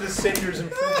catch the cinders and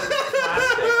prove it's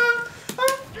plastic.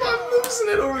 I'm losing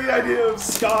it over the idea of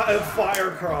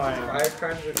fire crime. Fire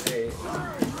crimes are great.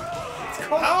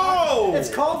 Oh! It's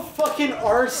called fucking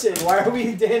arson. Why are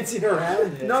we dancing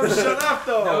around it? No, shut up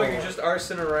though. No, you're just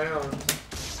arsing around.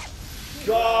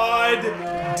 God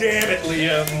damn it,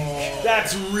 Liam.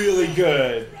 That's really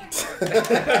good.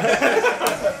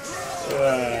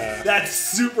 That's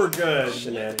super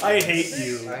good. I hate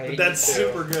you. I hate But that's you too.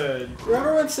 super good.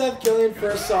 Remember when Seth Killian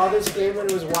first saw this game when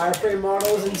it was wireframe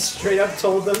models and straight up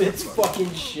told them it's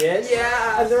fucking shit?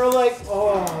 Yeah. And they were like,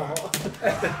 oh.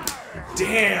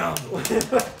 Damn.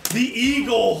 The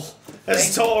eagle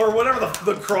has told, or whatever,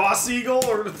 the cross eagle,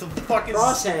 or the fucking.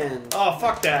 Cross hand. Oh,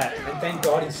 fuck that. And thank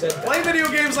God he said that. Play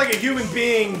video games like a human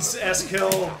being,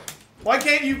 S-Kill. Why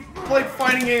can't you play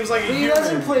fighting games like a But he human?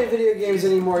 doesn't play video games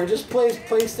anymore. He just plays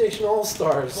PlayStation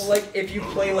All-Stars. Well, like, if you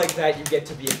play like that, you get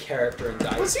to be a character and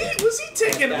die. Was he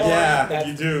taking on? Yeah, That's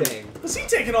you do. the thing. Was he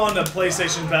taking on the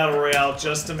PlayStation Battle Royale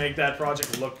just to make that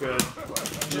project look good?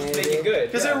 Just make it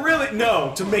good. Because yeah. it really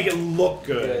to make it look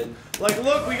good. Like,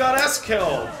 look, we got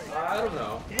S-Kill, I don't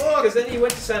know. Look. Because then he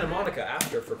went to Santa Monica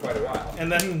after for quite a while.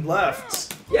 and then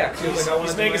left. Yeah, because he was like, I want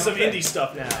He's to making some indie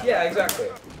stuff now. Yeah, exact. I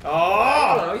don't know,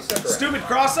 Oh, he's separate. stupid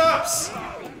cross-ups!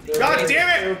 God damn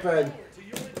it! Stupid.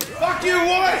 Fuck you,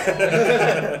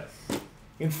 what?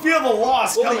 You can feel the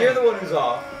loss Well, coming. you're the one who's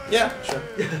off. Yeah, sure.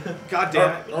 God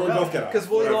damn it. Or we both get off. Because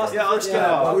Wooly Whatever. lost Yeah, the let's first get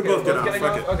off. Okay, We both get off, getting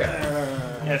fuck it. Okay.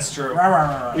 Yeah, it's true.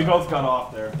 We both got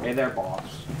off there. Hey there, boss.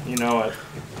 You know it.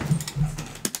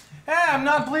 Hey, I'm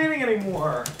not bleeding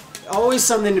anymore. Always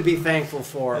something to be thankful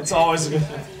for. It's always a good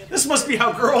thing. This must be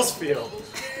how girls feel.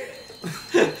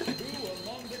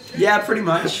 Yeah, pretty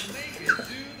much.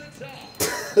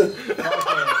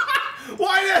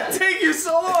 Why did that take you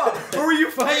so long? Or were you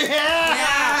fighting?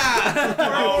 Yeah!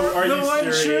 Oh, are The you one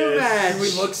serious? true match.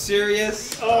 We look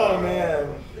serious. Oh,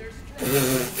 man.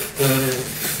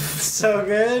 So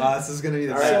good. This is gonna be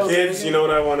the All right, best. kids, you know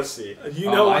what I want to see. You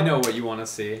know, I know what you want to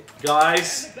see.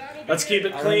 guys, let's keep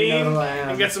it I already clean know who I am.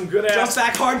 and get some good Jump ass.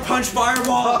 back, hard punch,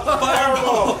 fireball,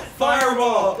 fireball,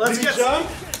 fireball, Let's get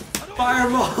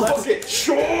fireball.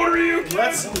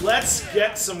 Let's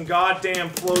get some goddamn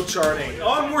flow charting.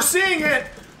 Oh, and we're seeing it.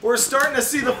 We're starting to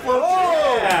see the flow.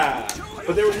 Yeah,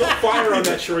 but there was no fire on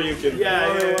that Shoryuken.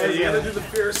 Yeah. You gotta do the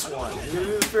fierce one. You gotta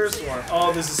do the fierce one.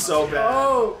 Oh, this is so bad.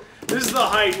 Oh. This is the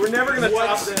height. We're never gonna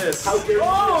top this. How dare you do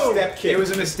a step kick? It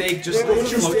was a mistake. Just Don't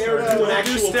look you flow dare chart. do an Do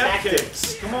actual step tactic.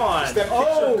 kicks. Come on. Step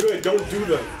kicks are good. Don't do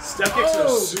them. Step kicks are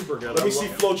super good. Let me I see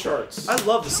love- flow charts. I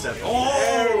love the step. There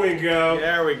Oh, we go.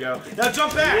 there we go. Now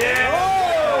jump back. Yeah.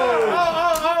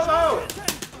 Oh.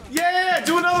 Yeah.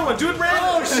 Do another one. Do it random.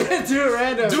 Oh shit, do it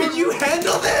random. Can you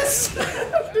handle this?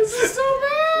 This is so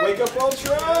bad. Wake up,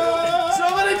 Ultra!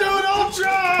 Somebody do an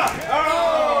ultra.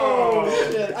 Oh!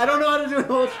 Shit, I don't know how to do an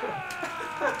ultra.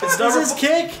 It's Is this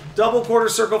kick? double quarter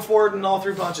circle forward and all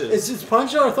three punches. Is this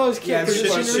punch or I thought it was kick? Yeah, Or is it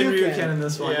Shinryu Shinryu-ken? in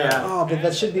this one. Yeah. Yeah. Oh, but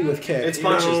that should be with kick. It's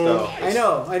punches No. though. I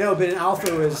know, but in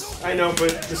alpha was I know,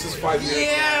 but this is 5 years.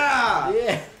 Yeah.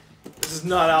 yeah. This is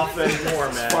not alpha anymore,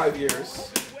 It's man. 5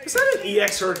 years. Is that an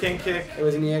EX hurricane kick? It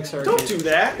was an EX hurricane. Don't do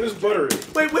that. It was buttery.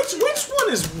 Wait, which one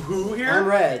is who I'm here?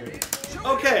 red.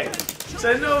 Okay.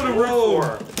 Say no to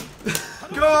roar.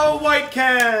 Go White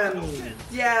Ken.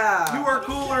 Yeah. You are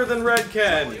cooler than Red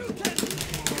Ken.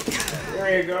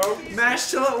 There you go.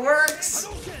 Mash till it works.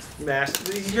 Mash.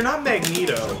 You're not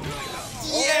Magneto.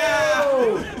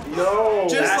 Yeah! No.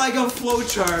 Just like a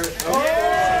flowchart.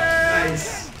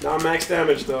 Nice. Not max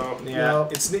damage though. Yeah, No.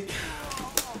 it's neat.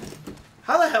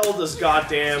 How the hell does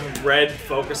goddamn red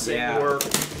focusing work?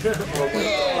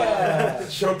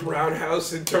 Jump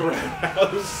roundhouse into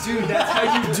roundhouse. Dude, that's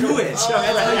how you do it. That's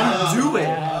how you do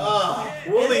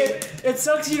it. Wooly, It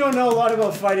sucks you don't know a lot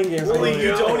about fighting games. Wooly, Like,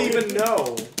 you don't even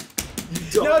know.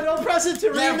 You no, don't press it to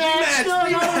rematch. rematch, No,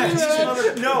 no, rematch.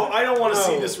 rematch. No, I don't want to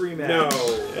see this rematch. No.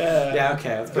 Yeah,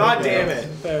 okay. God damn it.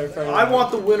 Fair I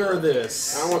want the winner of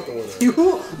this. I want the winner. You,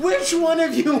 which one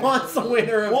of you wants the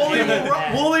winner of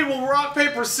Wooly will rock,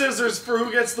 paper, scissors for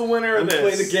who gets the winner of this.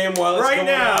 Play the game while it's right going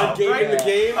now. on. Game Right in the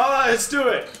game. Let's do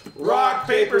it. Rock,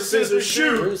 paper, scissors,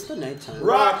 shoot. Where's the nighttime?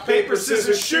 Rock, paper,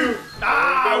 scissors, shoot.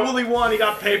 Ah, Wooly won. He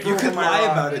got paper. You for could my lie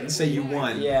rock. about it and say you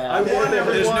won. Yeah. I won, There's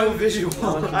everyone. no visual.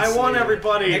 I won, everybody.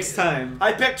 Next time.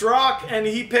 I picked Rock, and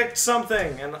he picked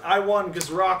something, and I won because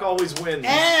Rock always wins.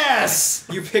 Ass!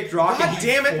 You picked Rock. God and he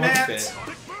damn it, Matt. forfeit.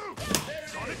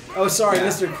 Oh, sorry, Yeah.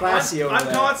 Mr. Classy over I'm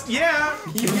there.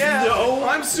 yeah. No,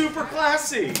 I'm super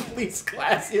classy. Least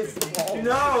classiest of all.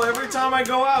 No, every time I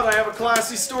go out, I have a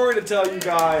classy story to tell you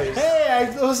guys. Hey,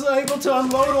 I was able to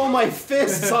unload all my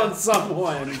fists on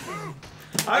someone.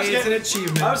 Hey, it's an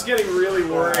achievement. I was getting really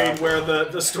worried where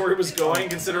the story was going,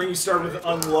 considering you started with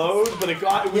unload, but it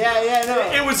was,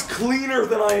 it was cleaner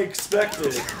than I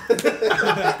expected.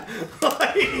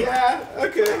 Yeah,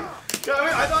 okay.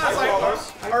 I thought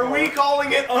it's like, are we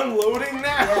calling it unloading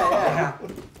now? Yeah.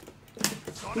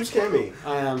 Who's Cammy?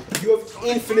 I am. You have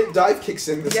infinite dive kicks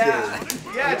in this game.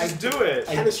 Yeah, just do it.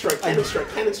 Cannon strike, cannon strike,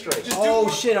 cannon strike. Just Oh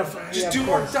do, shit! just do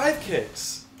more dive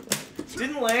kicks.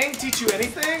 Didn't Lang teach you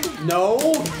anything? No.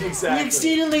 Exactly. He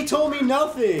exceedingly told me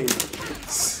nothing.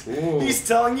 He's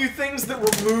telling you things that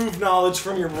remove knowledge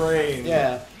from your brain.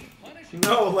 Yeah.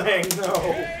 No, Lang, no.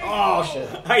 Oh shit.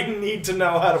 I need to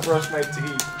know how to brush my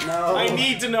teeth. No. I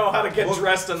need to know how to get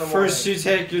dressed in the morning. First, you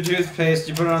take your toothpaste,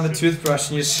 you put it on the toothbrush,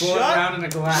 and you swirl it Shut- around in a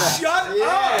glass. Shut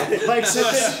Yeah. up! Like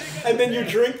something. And then you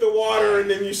drink the water and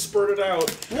then you spurt it out.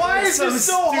 Why is Some this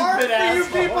so hard for stupid you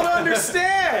asshole. people to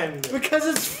understand? Because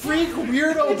it's freak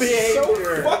weirdo It's so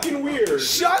behavior. fucking weird.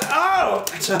 Shut up!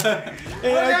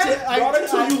 And Not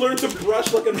until you learn to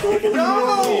brush like a normal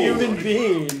No. human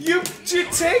being. You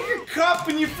take a cup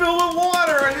and you fill it with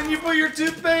water, and then you put your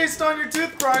toothpaste on your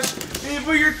toothbrush, and you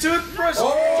put your toothbrush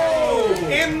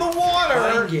in the water.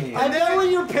 Mind game. I bet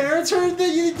when your parents heard that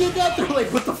you did that, they're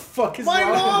like, "What the fuck is My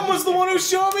wrong mom with was the one who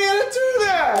showed me how to do you?"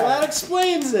 that. Well, that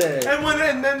explains it.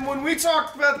 And then when we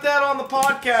talked about that on the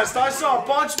podcast, I saw a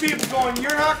bunch of people going,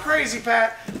 "You're not crazy,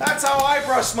 Pat. That's how I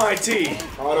brush my teeth."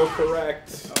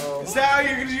 Autocorrect. Is that how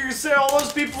you're gonna say all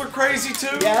those people are crazy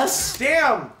too? Yes.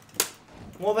 Damn.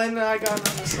 Well then I got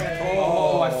nothing to say.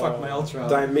 Oh, I fucked my ultra.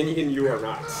 Diminion, you are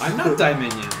not. I'm not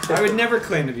Dominion. I would never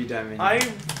claim to be Dominion.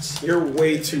 You're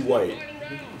way too white.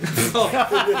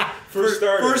 For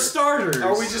starters. For starters.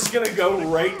 Are we just gonna go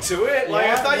right to it? Like I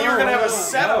Yeah, thought you were no, gonna have a no,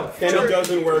 setup. And he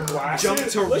doesn't wear glasses. Jump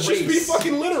to Let's just be race.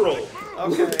 fucking literal.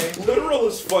 Okay. Literal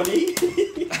is funny.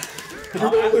 You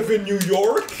don't live in New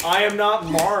York. I am not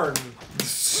Marn.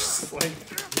 Like,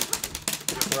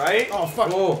 right? Oh fuck.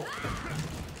 Oh,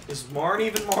 Is Marn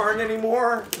even Marn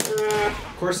anymore?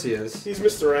 of course he is. He's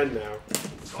Mr. N now.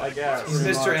 I guess. He's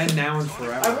Mr. N now and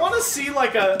forever. I want to see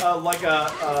like a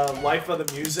Life of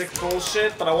the Music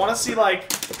bullshit, but I want to see like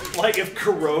if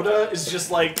Kuroda is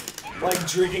just like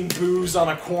drinking booze on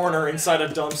a corner inside a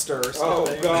dumpster or Oh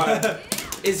something. god.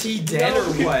 Is he dead or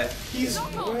what? He's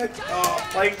what?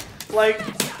 Like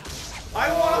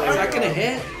I want. Is that gonna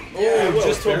hit? Yeah, it will.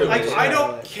 just Totally. Like I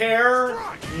don't care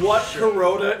what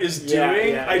Kuroda is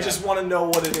doing. Yeah, I yeah. just want to know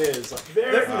what it is.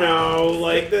 No,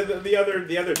 like the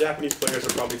other Japanese players are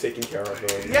probably taking care of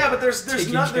him. Yeah, but there's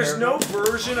Taking there's care no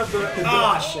version of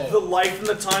the shit. the life and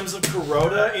the times of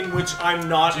Kuroda in which I'm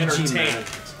not entertained.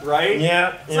 Right?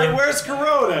 Yeah. It's like, where's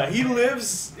Kuroda? He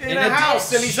lives in a house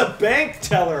ditch. and he's a bank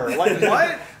teller. Like,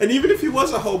 what? And even if he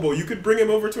was a hobo, you could bring him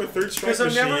over to a third strike 'Cause I'm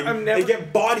machine never- and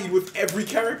get bodied with every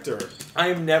character. I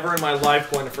am never in my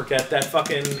life going to forget that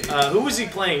fucking. Who was he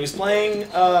playing? He was playing.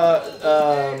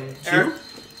 Q?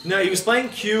 No, he was playing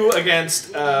Q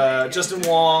against Justin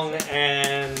Wong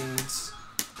and.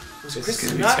 Was it This is Chris,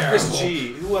 gonna be not Chris terrible.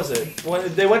 G. Who was it?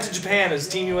 When they went to Japan as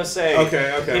Team USA.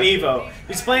 Okay, okay. In Evo,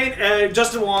 he's playing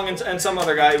Justin Wong and some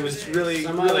other guy who was really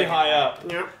high up.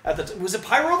 Yeah. At the was it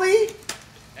Pyro Lee?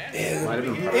 Might have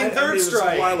been. In Third It was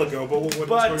Strike. a while ago, but what's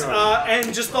But going on?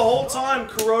 and just the whole time,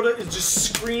 Kuroda is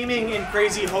just screaming in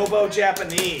crazy hobo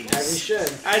Japanese As he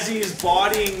should. as he is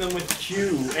bodying them with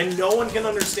Q, and no one can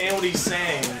understand what he's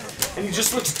saying. and he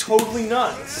just looks totally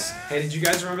nuts. Hey, did you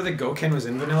guys remember that Goken was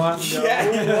in Vanilla?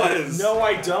 Yeah, he was. No,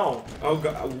 I don't. Oh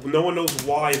god, no one knows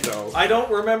why though. I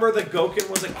don't remember that Goken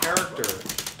was a character.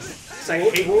 'Cause I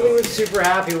hate Wooly Goken. was super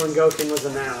happy when Goken was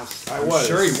announced. I was.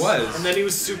 Sure he was. And then he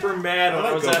was super mad when I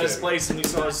I like was at his Goken. place and we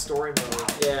saw his story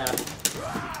mode. Yeah.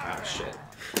 Oh, shit.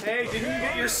 Hey, didn't you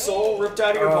get your soul ripped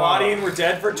out of your body and were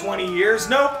dead for 20 years?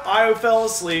 Nope, I fell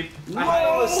asleep. I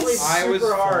fell asleep I was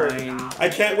super hard. fine. I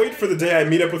can't wait for the day I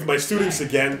meet up with my students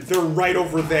again. They're right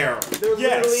over there. They're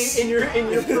yes. literally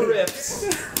in your periffs.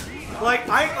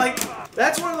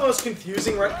 That's one of the most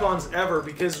confusing retcons ever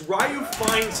because Ryu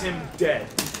finds him dead.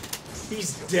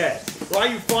 He's dead.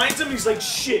 Ryu finds him, he's like,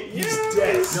 shit, he's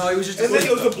dead. No, he was just. And Look, then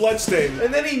it was a bloodstain.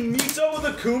 And then he meets up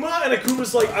with Akuma, and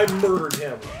Akuma's like, I murdered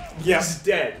him. Yes. He's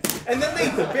dead. And then they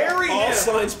bury All him.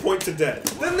 signs point to dead.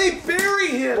 Then they bury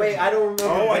him. Wait, I don't remember.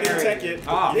 Oh, I didn't burying check it.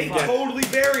 Ah, They fuck. totally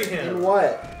bury him. In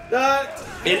what?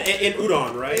 In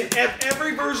Udon, right?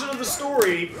 Every version of the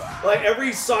story, like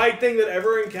every side thing that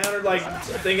ever encountered, like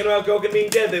thinking about Goken being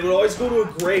dead, they would always go to a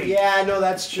grave. Yeah, no,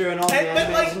 that's true. And all the And- but,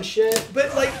 animes like- and shit.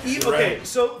 But like, okay, Right.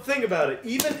 so think about it.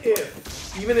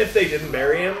 Even if they didn't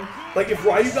bury him, like if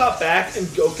Ryu got back and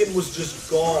Goken was just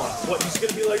gone, what he's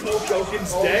gonna be like? Oh,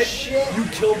 Goken's Oh, dead. shit. You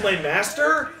killed my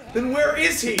master. Then where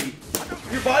is he?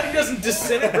 Your body doesn't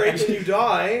disintegrate when you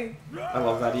die. I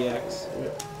love that EX.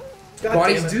 God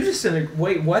Bodies damn it. do disintegrate.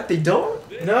 Wait, what? They don't?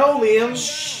 No,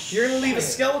 Liam. You're gonna leave a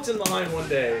skeleton behind one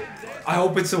day. I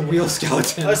hope it's a wheel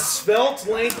skeleton. A svelte,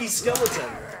 lanky skeleton.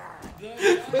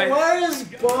 But why is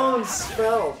Bone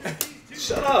spelled?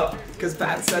 Shut up. Because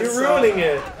Pat said You're so. ruining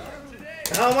it.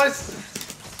 How am I?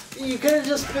 You could have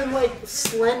just been like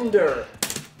Slender.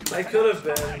 I could have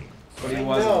been. But he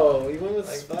wasn't. No, you went with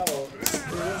spelled.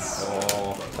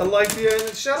 Oh. I like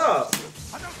the. Shut up.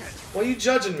 Why are you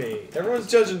judging me? Everyone's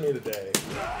judging me today.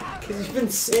 Because you've been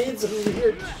saying some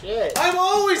weird shit. I'm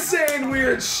always saying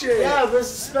weird shit. Yeah, but it's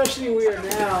especially weird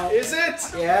now. Is it?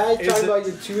 Yeah, Is talking it? about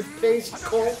your toothpaste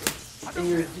cult and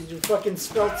your fucking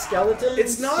spelt skeleton.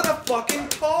 It's not a fucking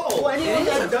cult. Well, anyone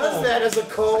that does that as a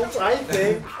cult, I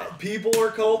think. People are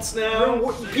cults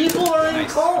now. People are in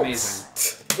Nice. cults.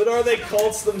 Amazing. But are they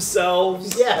cults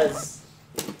themselves? Yes.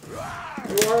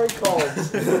 You are a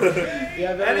cult.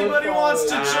 Anybody wants to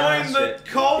join the shit.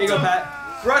 cult Here you go, of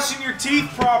Pat. brushing your teeth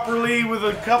properly with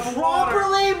a cup of water?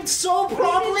 properly, so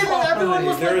properly that everyone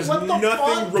was There like, is "What the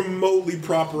nothing fuck?" remotely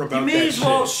proper about You may that as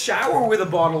well shit. shower with a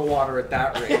bottle of water at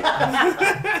that rate.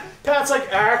 Pat's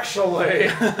like, actually.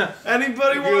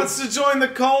 Anybody wants to join the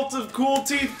cult of cool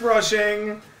teeth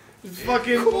brushing?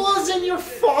 Fucking Cool as in you're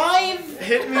 5?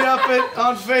 hit me up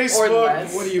on Facebook.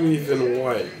 less. What do you even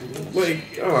want?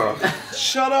 Like, oh.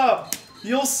 Shut up.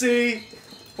 You'll see.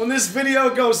 When this video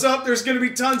goes up, there's gonna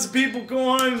be tons of people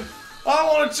going, I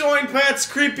want to join Pat's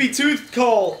creepy tooth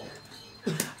cult.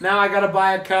 Now I gotta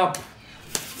buy a cup.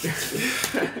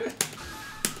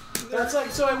 That's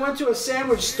like, so I went to a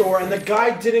sandwich store and the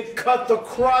guy didn't cut the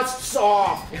crusts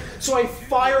off. So I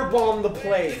firebombed the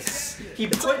place. He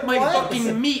put my What?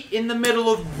 fucking meat in the middle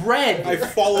of bread. I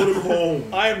followed him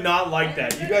home. I am not like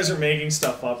that. You guys are making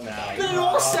stuff up now. But it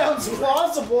all sounds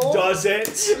plausible. Does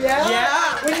it? Yeah?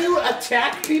 Yeah. When you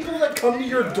attack people that come to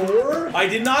your door? I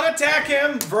did not attack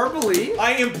him. Verbally.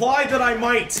 I implied that I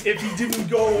might if he didn't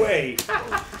go away.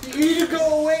 You need to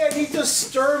go away. I need to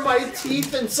stir my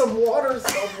teeth in some water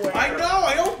somewhere. I know,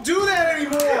 I don't do that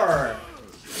anymore.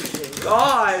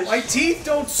 Gosh. My teeth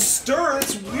don't stir.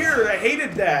 It's weird. I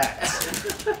hated that.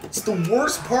 It's the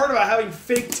worst part about having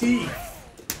fake teeth.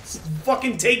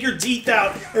 Fucking take your teeth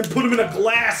out and put them in a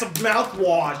glass of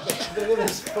mouthwash. Look at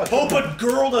this fucking, Hope a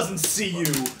girl doesn't see you.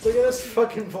 look at this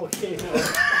fucking volcano.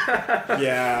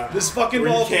 Yeah. This fucking Where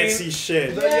you volcano. can't see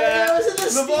shit. Yeah, wasn't the the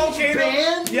stage volcano.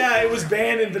 banned? Yeah, it was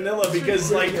banned in vanilla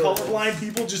because like ridiculous. colorblind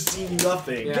people just see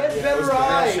nothing. Yeah. Get better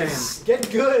That's eyes.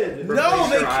 Get good. No, Replace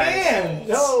they your eyes. can't.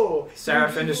 No.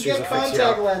 Seraph You Industries get will fix you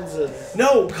contact up. lenses.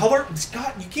 No, color.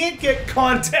 Scott, you can't get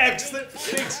contacts that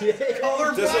fix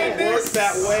color Doesn't work blindness.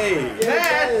 that way.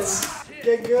 Get good.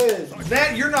 Get good.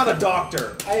 Matt, you're not a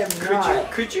doctor. I am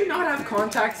not. Could you not have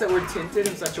contacts that were tinted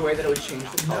in such a way that it would change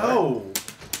the color? No,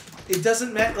 it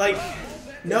doesn't matter. Like,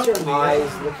 no. It's your Liam.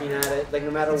 eyes looking at it, like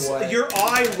no matter what. Your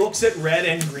eye looks at red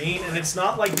and green, and it's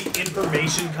not like the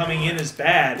information coming in is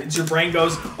bad. It's your brain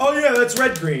goes, oh yeah, that's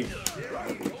red green.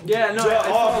 Yeah, no, I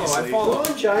obviously. follow.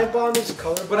 Blue and Giant Bomb is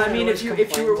colorblind. But I mean, if you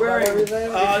were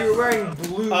wearing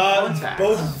blue contacts,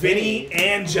 both Vinny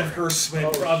and Jeff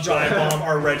Gershman from Giant Bomb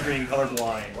are red-green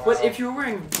colorblind. but if you were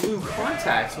wearing blue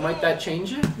contacts, might that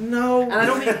change it? No. And I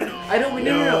don't mean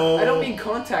no. I don't mean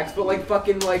contacts, but like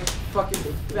fucking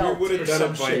We felt would or have done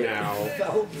some it by shit. now.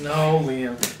 No,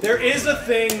 Liam. There is a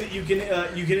thing that you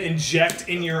can inject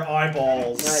in your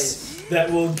eyeballs Nice.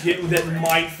 that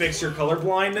might fix your color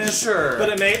blindness. Sure. But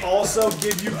it may also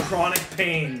give you chronic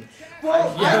pain.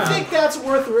 Well, I think that's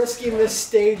worth risking this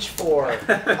stage for.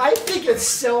 I think it's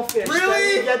selfish that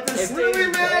Really? we get this Really, stage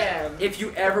man? banned. If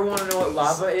you ever want to know what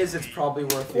lava is, it's probably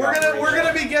worth the We're operation.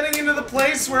 gonna be getting into the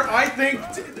place where I think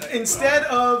instead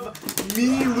of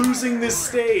me losing this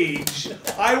stage,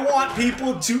 I want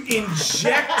people to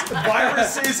inject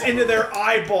viruses into their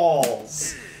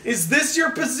eyeballs. Is this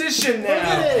your position now? Look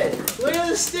at it! Look at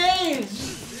the stage!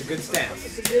 It's a good stance.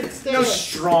 It's a good stage. No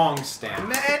strong stance.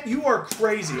 Matt, you are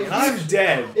crazy. I'm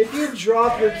dead. If you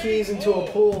drop your keys into a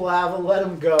pool of lava, let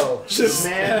them go. Just-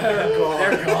 Man, they're gone.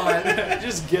 They're gone.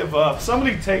 Just give up.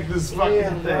 Somebody take this fucking Yeah,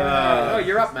 thing. Oh,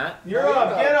 you're up, Matt. You're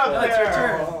up. Get up That's there. your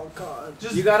turn. Oh, God.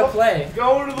 Just You gotta play.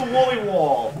 Go to the woolly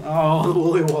wall. Oh, the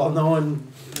woolly wall. No one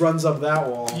runs up that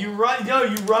wall. You run. No,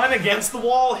 you run against the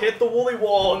wall, hit the woolly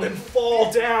wall, and then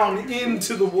fall down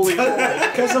into the woolly wall.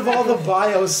 Because of all the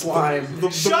bio slime.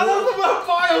 Shut up about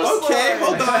bio Okay,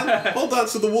 slime. hold on.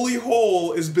 So the woolly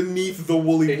hole is beneath the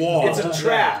woolly wall. It's a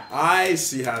trap. I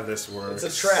see how this works.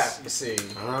 It's a trap, you see.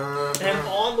 Uh-huh. And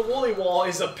on the woolly wall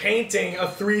is a painting, a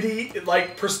 3D,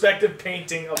 like, perspective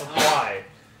painting of a fly.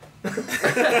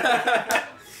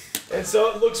 And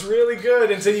so it looks really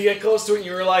good until you get close to it and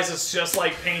you realize it's just,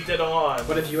 like, painted on.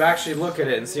 But if you actually look at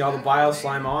it and see all the bio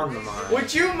slime on them,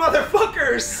 Would you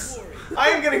motherfuckers? I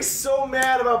am getting so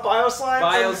mad about Bioslime.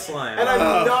 Bioslime. And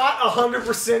I'm not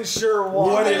 100% sure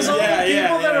why. What is- There's Yeah, only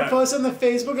people that yeah. are posting on the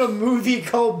Facebook a movie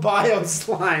called Bio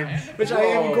Slime, which I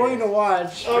am Whoa. going to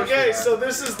watch. Okay, so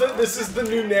this is the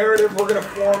new narrative we're gonna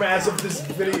form as of this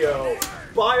video.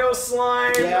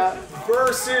 Bioslime Yeah.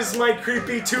 versus my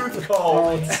creepy tooth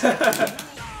cult,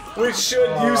 which should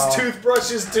use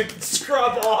toothbrushes to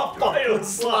scrub off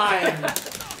Bioslime.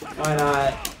 Why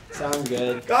not? Sounds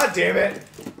good. God damn it!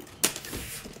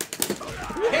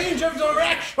 Change of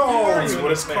direction! That's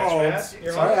what it's Smash, called. Matt.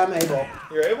 You're Sorry, on. I'm able.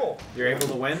 You're able. You're able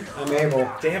to win I'm able.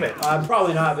 Damn it. I'm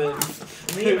probably not, but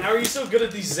Liam, how are you so good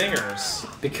at these zingers?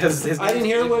 because his I didn't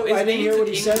hear what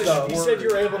he said though. You said you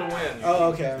were able to win. Oh,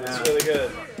 okay. That's really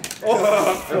good.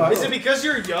 Oh, Is it because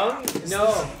you're young?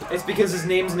 No, it's because his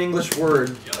name's an English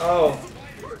word. Oh.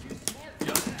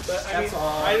 But, I That's mean,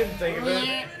 all. I didn't think of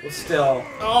it. But still,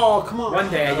 Oh, come on. one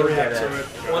day you'll get To it.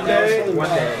 it. One day? One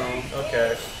day.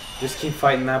 Okay. Just keep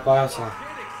fighting that bioslime.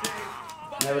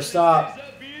 Never stop.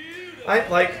 I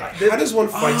like. How does one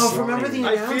fight Oh, slime? remember the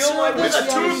I announcer? feel like with That's a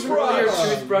the other toothbrush. Put your problem.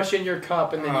 toothbrush in your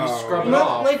cup and then you scrub it No,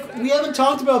 off. like we haven't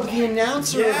talked about, but the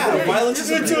announcer. Yeah, like, violence is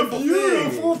a it's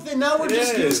beautiful thing. Now we're It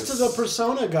just used to is. the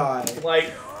Persona guy.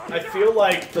 Like, I feel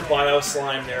like the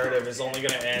Bioslime narrative is only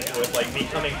gonna end with like me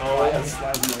coming home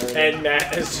and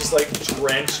Matt has just like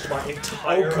drenched my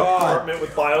entire Oh, God. apartment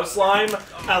with Bioslime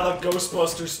a la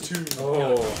Ghostbusters 2.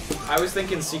 Oh, I was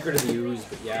thinking Secret of the Ooze,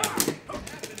 but yeah.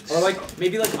 Or like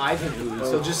maybe like Ivan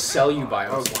Ooze. They'll just sell you Oh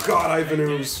bioslime. god, Ivan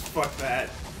Ooze. Fuck that.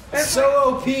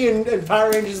 So OP in Power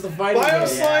Rangers the Fighting Game.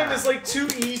 Bioslime is like too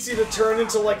easy to turn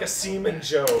into like a semen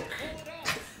joke.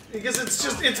 Because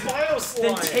it's Bioslime.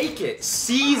 Then take it.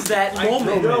 Seize that I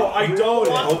moment. No, I don't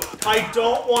Ruin want. I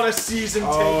don't want a season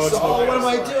Oh, take. it's Oh, what am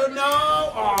I Bioslime. doing? No!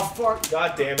 Oh, fuck.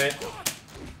 God damn it.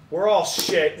 We're all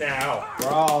shit now. We're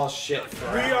all shit We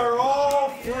forever. are all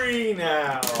free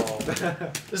now.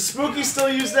 Does Spooky still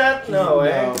use that? No,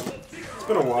 eh? It's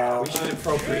been a while. We should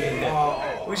appropriate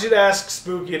it. We should ask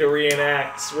Spooky to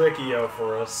reenact Rikio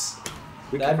for us.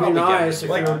 We could That'd be probably get nice it if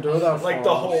Like- we were doing that. Like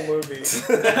the whole movie.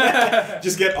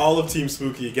 Just get all of Team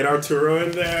Spooky. Get Arturo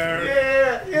in there.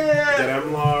 Yeah, Get yeah.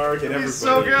 Emlar. Get everybody. He's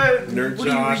so good. Nerd What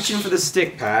are you Josh. reaching for the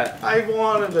stick, Pat? I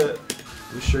wanted it.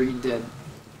 I'm sure you did.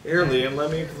 Here, Liam,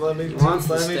 let me wants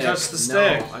the touch the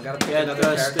No, stick. I gotta pick Get another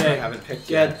the character I stick. haven't picked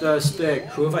Get yet. the stick.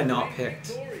 Who have I not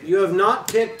picked? You have not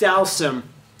picked Dalsum.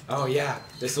 Oh yeah,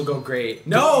 this will go great.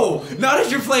 No, not if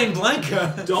you're playing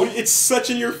Blanca. Don't. It's such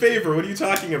in your favor. What are you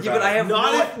talking about? Yeah, but I have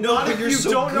Not if you're you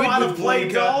so don't know good how to with play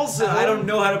Blanca. Dalsum. I don't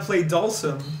know how to play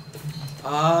Dalsum.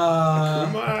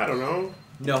 I don't know.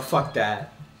 No, fuck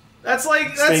that. That's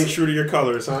like Staying that's. true to your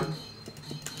colors, huh?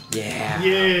 Yeah.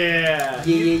 Yeah. Yeah.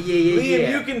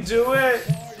 Liam, you can do it.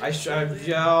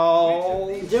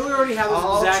 Didn't we already have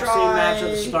this exact same match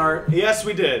at the start? Yes,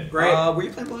 we did. Great. Were you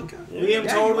playing Blanca? Liam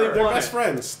totally They're won best it.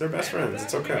 friends. They're best friends.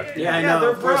 It's okay. Yeah, I Yeah, know. they're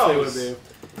Of course they bros. would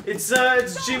be.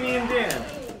 It's Jimmy and Dan.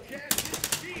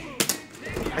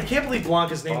 I can't believe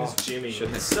Blanca's name is Jimmy.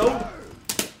 It's so.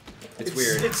 It's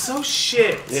weird. It's so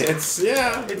shit. It's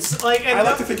It's like. And I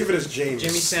like to think of it as James.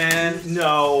 Jimmy San.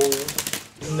 No.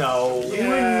 No. He would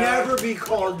never be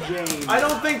called James. I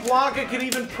don't think Blanca can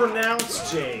even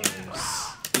pronounce James.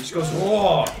 He just goes,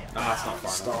 whoa. Ah, it's not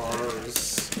far enough.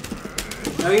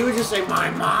 Stars. No, he would just say, "My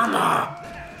mama."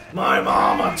 My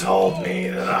mama told me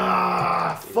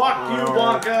that. Fuck you,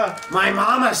 Blanca. My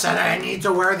mama said I need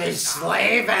to wear these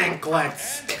slave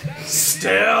anklets.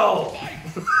 Still.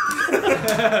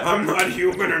 I'm not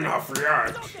human enough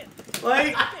yet.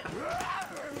 Like.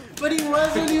 But he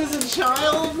was when he was a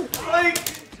child. Like,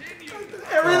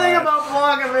 everything about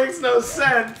Blanca makes no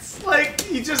sense. Like,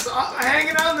 he just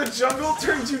hanging out in the jungle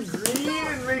turns you green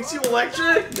and makes you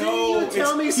electric. No, Didn't you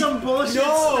tell me some bullshit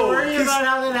no, story he's- about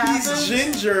how that happened? He's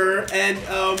ginger, and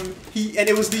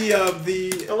it was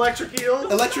the Electric eel.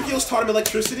 electric eels taught him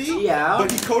electricity. Yeah.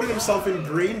 But he coated himself in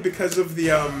green because of the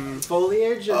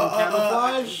Foliage and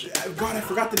camouflage. God, I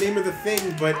forgot the name of the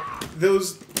thing, but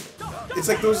those. It's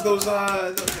like those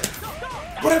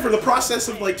whatever, the process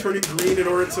of like turning green in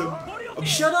order to.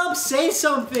 Shut up! Say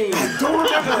something. I don't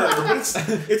remember,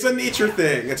 but it's a nature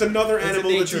thing. It's another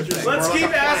animal that nature teaches. thing. Let's more keep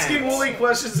about asking plants. Wooly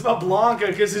questions about Blanca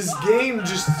because his game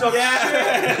just sucks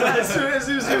Yeah. shit as soon as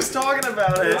he was talking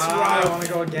about it. It's I rough. want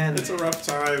to go again. It's a rough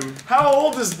time. How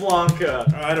old is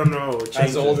Blanca? I don't know. It As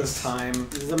changes. old as time.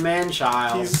 He's a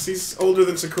man-child. He's older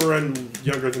than Sakura and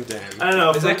younger than Dan. I don't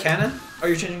know. Is that canon? Oh,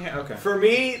 you're changing it? Okay. For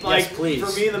me, like, please.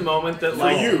 for me, the moment that, For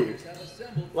like, you.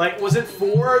 like, was it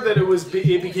 4 that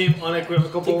it became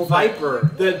unequivocal Think Viper.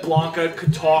 that Blanca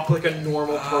could talk like a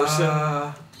normal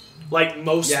person, like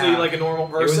mostly yeah. like a normal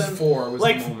It was person? 4. Was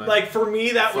Like, the moment. like for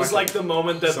me, that was Fuck like the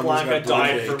moment that Someone's Blanca got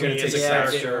died Blanca. for Gonna me as take a a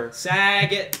character.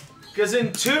 Sag it. Because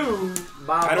in 2,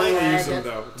 I don't really use them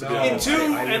though. To be No. in honest. 2 I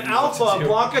and wouldn't know Alpha, what to do.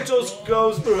 Blanca just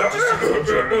goes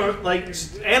like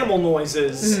just animal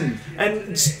noises,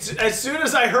 and as soon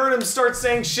as I heard him start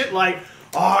saying shit like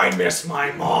 "I miss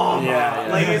my mama," Yeah,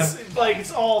 yeah. like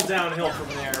it's all downhill from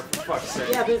there. For fuck's sake.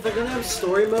 Yeah, but if they're gonna have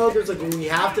story mode, there's like we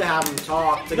have to have him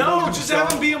talk. To No, go just through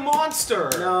have him be a monster.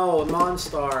 No,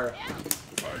 Monstar.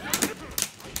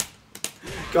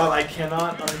 God, I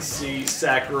cannot unsee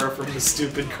Sakura from the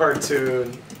stupid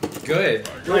cartoon. Good.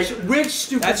 Like, Which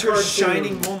stupid That's her cartoon?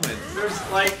 shining moment.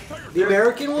 there's like, The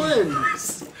American one.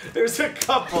 there's a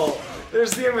couple.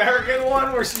 There's the American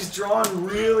one where she's drawn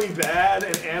really bad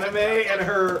in anime, and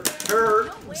her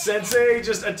sensei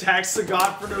just attacks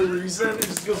Sagat for no reason and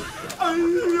just goes.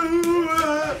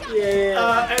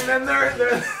 Yeah. And then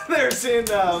there's in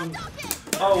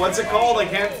oh, what's it called? I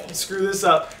can't screw this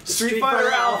up. Street Fighter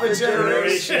Alpha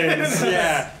Generations.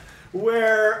 Yeah.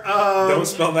 Where Don't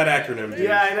spell that acronym, dude.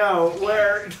 yeah, I know.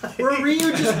 Where Where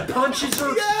Ryu just punches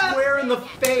her Yeah. square in the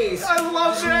face. I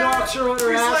love Just that. knocks her on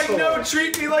her He's asshole. like, no,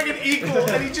 treat me like an equal,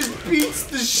 and he just beats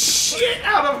the shit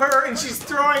out of her, and she's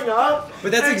throwing up.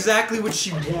 But that's and, exactly what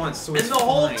she wants, so it's And the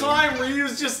whole fine. time,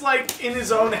 Ryu's just like in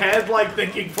his own head, like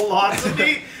thinking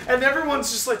philosophy, and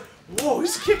everyone's just like, whoa,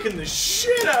 he's kicking the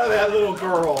shit out of that little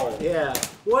girl. Yeah.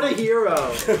 What a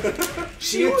hero.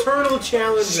 She The was, eternal she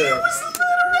challenger. was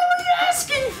literally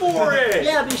asking for it.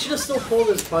 Yeah, but he should have still pulled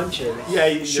his punches.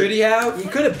 Yeah, Should he have? He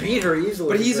could have beat her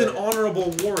easily. But he's an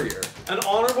honorable warrior. An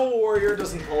honorable warrior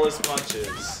doesn't pull his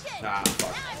punches. Ah,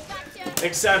 fuck.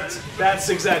 Except that's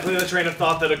exactly the train of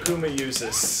thought that Akuma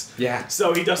uses. Yeah.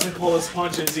 So he doesn't pull his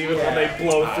punches even when they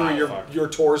blow through your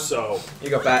torso. You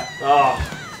go, Pat.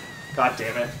 Oh, god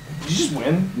damn it! Did you just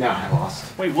win? No, I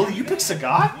lost. Wait, Willie, you picked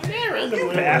Sagat? Yeah, You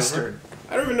randomly. bastard!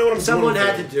 I don't even know what I'm Someone doing.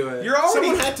 had to do it. You're already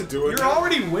Someone had to do it. You're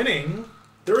already winning.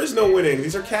 There is no winning.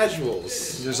 These are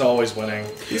casuals. There's always winning.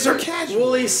 These are casuals.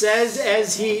 Wooly says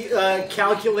as he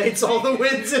calculates all the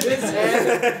wins in his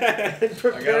head and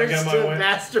prepares get my to win.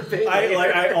 masturbate.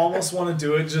 I almost want to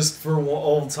do it just for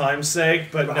old time's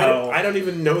sake, but no. I don't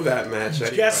even know that match.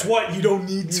 Guess anyway. what? You don't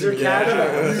need These to. are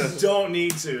casuals. You don't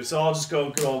need to. So I'll just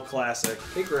go good old classic.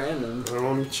 Pick random. I don't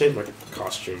want to change my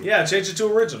costume. Yeah, change it to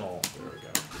original. There we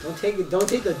go. Don't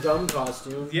take the dumb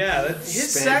costume. Yeah,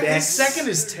 his second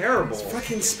is terrible. It's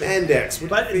fucking spandex.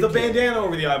 But the bandana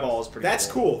over the eyeball is pretty That's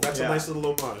cool. That's Yeah. a nice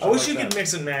little homage. I wish you could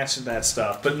mix and match that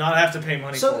stuff, but not have to pay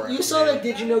money So for it. you saw that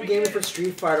Did You Know Gaming for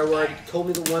Street Fighter where it told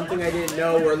me the one thing I didn't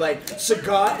know where like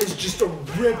Sagat is just a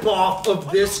rip-off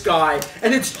of this guy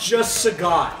and it's just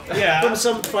Sagat. Yeah. From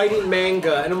some fighting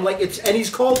manga and I'm like and he's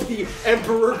called the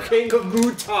Emperor King of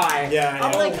Muay. Yeah,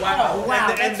 I'm yeah. like, wow,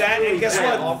 And guess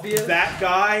what? obvious. That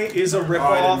guy is a Oh, I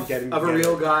ripoff didn't get him of a yet.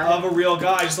 real guy. of a real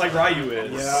guy, just like Ryu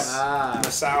is. Yeah. Ah.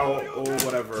 Masao or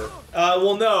whatever.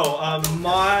 Well, no.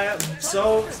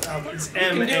 It's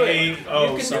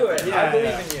M-A-O. You can do it. Yeah, I believe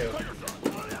yeah. in you.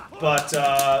 But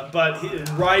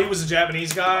Ryu was a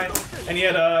Japanese guy, and he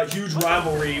had a huge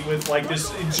rivalry with like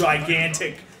this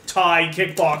gigantic Thai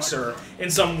kickboxer in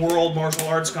some world martial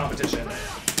arts competition.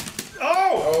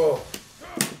 Oh!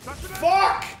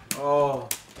 Fuck! Oh.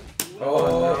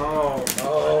 Oh!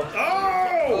 Oh.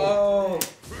 Oh!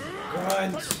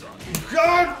 Grunt.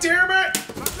 God damn it!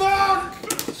 Fuck!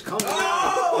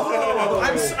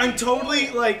 Oh. I'm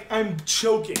totally like I'm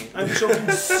choking. I'm choking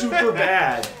super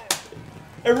bad.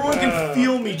 Everyone can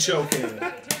feel me choking.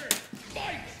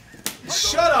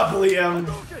 Shut up, Liam.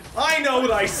 I know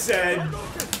what I said.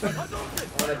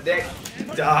 On a dick.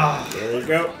 Ah, There we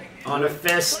go. On a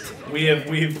fist.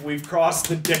 we've crossed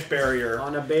the dick barrier.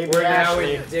 On a baby We're now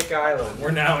Ashley. in Dick Island.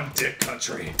 We're now in dick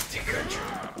country. Dick Country.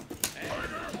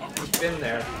 He's been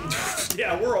there.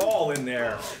 Yeah, we're all in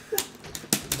there.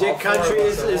 Dick All four Country of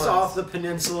us is at once. off the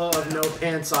peninsula of No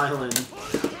Pants Island.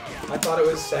 I thought it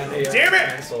was San Diego Damn it!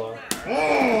 Peninsula.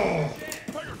 Oh.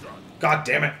 God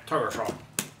damn it. Tiger Shot.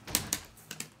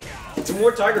 Some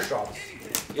more Tiger Shots.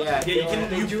 Yeah, Yeah,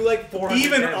 They do like 400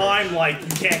 even damage. I'm like, you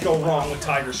can't go wrong with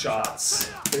tiger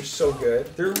shots. They're so good.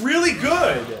 They're really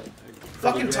good.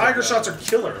 Fucking tiger shots are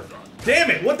killer. Damn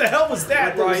it, what the hell was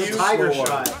that, It was Ryu? a Tiger Slow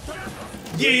Shot.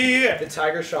 Yeah. The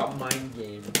Tiger Shot mind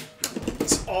game.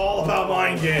 It's all about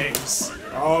mind games.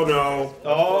 Oh no.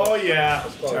 Oh yeah.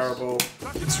 Close. Terrible.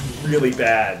 It's really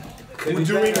bad. Could We're be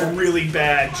doing better. a really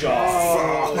bad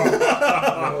job.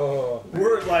 Oh.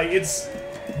 We're like, it's,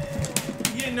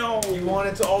 you know, You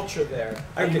wanted to Ultra there.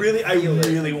 I really feel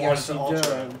it. wanted Yes, to you ultra.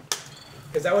 do.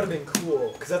 Because that would have been cool.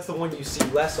 Because that's the one you see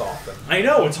less often. I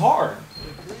know, it's hard.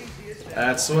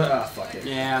 That's what, fuck it.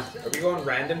 Yeah. Are we going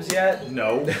randoms yet?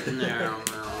 No. No.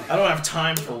 I don't have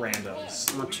time for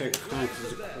randoms. I'm gonna check.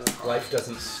 Life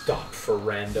doesn't stop for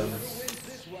randoms.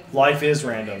 Life is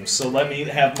random, so let me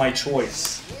have my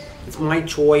choice. It's my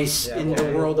choice Yeah, in well,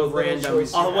 the world of the little random.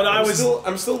 choice. When I was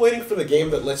I'm still waiting for the game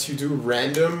that lets you do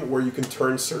random, where you can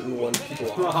turn certain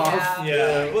people off.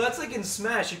 Yeah. Well, that's like in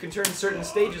Smash. You can turn certain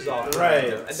stages off. at Right.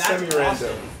 random, and that's Semi-random.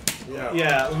 awesome.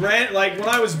 Yeah. like when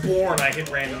I was born, I hit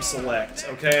random select,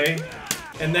 okay,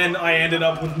 and then I ended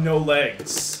up with no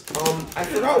legs. I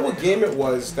forgot what game it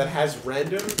was that has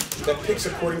random that picks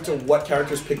according to what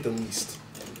characters pick the least.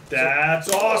 That's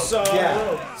awesome.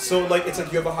 Yeah. So like it's like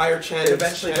you have a higher chance. It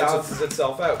eventually chance of- balances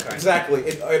itself out, kind of. Exactly.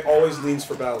 It always leans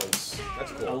for balance.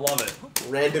 That's I cool. love it.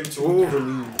 Random to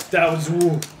overlean. That was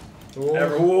woo. Ooh, Woo.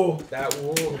 that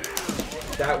woo.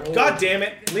 That woo. God damn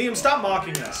it, Liam! Stop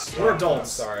mocking us. We're I'm adults.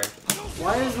 sorry.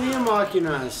 Why is Liam mocking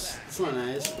us? It's not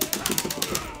nice.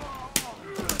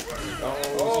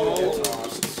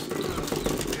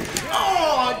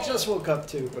 Oh, I just woke up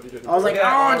too. I was like,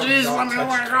 Yeah, oh jeez, don't let me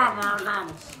touch wake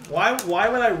up. Why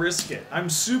would I risk it? I'm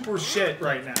super shit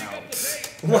right now.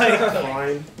 Like,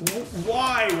 Fine.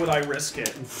 why would I risk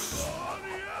it?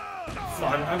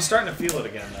 I'm starting to feel it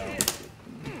again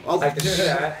though. I can do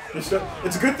that. It's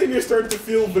a good thing you're starting to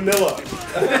feel vanilla.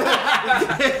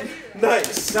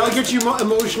 Nice. That'll get you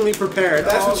emotionally prepared.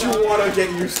 That's what you want to get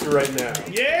used to right now.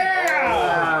 Yeah!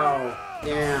 Wow.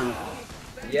 Damn.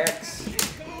 Yex.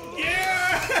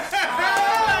 Yeah!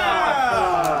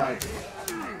 Ah.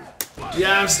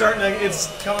 Yeah, I'm starting to. It's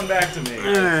coming back to me.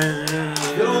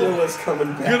 Vanilla's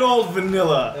coming back. Good old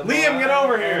vanilla. Liam, get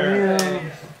over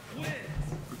here.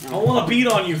 I want to beat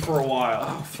on you for a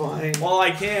while. Fine. While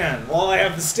I can. While I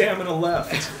have the stamina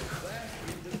left.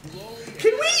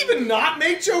 Can we even not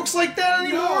make jokes like that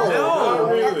anymore? not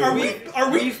really. Are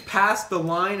we We've passed the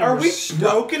line. And are we're we stuck.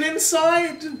 broken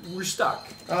inside? We're stuck.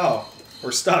 Oh,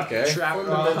 we're stuck, eh? Trapped.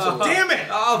 Damn it!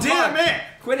 Oh, Damn fuck. it!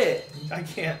 Quit it. I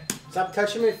can't. Stop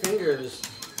touching my fingers.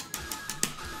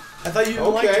 I thought you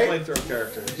didn't like to Okay. play throw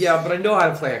characters. Yeah, but I know how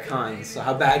to play a Khan, so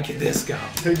how bad could this go?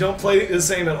 They don't play the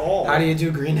same at all. How do you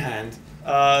do Green Hand?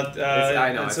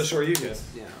 I know, It's a it's- short you can.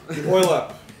 Yeah. Oil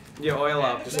up. Yeah, oil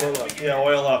up. Just oil up. Yeah,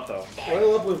 oil up though.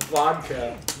 Oil up with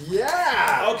vodka.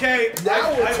 Yeah. Okay,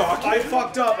 Now we're talking. I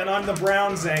fucked up and I'm the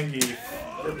brown Zangief.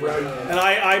 And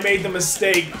I made the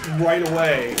mistake right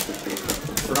away.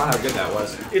 Forgot how good that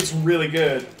was. It's really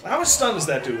good. How much stun does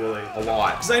that do, really? A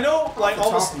lot. Because I know, like, Off the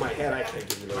almost... top of my head, I can't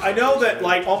give you those. I know that,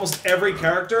 like, almost every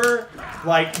character,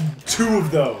 like, 2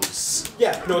 of those.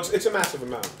 Yeah, no, it's a massive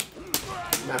amount.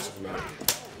 Massive amount.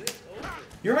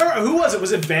 You remember, who was it?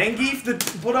 Was it Vangeef that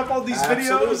put up all these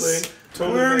Absolutely. videos?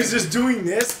 Totally Where he's Vangeef. just doing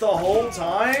this the whole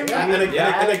time?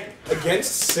 And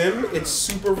against Sim, it's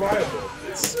super viable.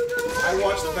 I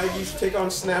watched Vangeef take on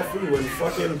Snafu and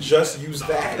fucking just use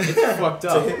that It's fucked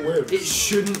to up. hit whips. It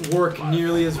shouldn't work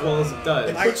nearly as well as it does.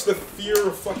 It puts the fear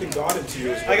of fucking God into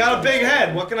you. I got a big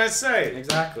head, what can I say?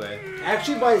 Exactly.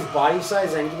 Actually, by his body size,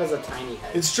 Zangief has a tiny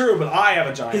head. It's true, but I have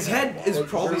a giant His head is You're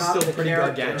probably not still the pretty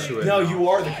character. gargantuan. No, you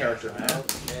are the character, man.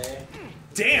 Okay.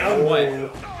 Damn!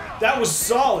 What? That was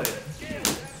solid.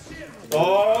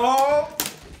 Oh!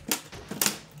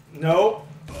 Nope.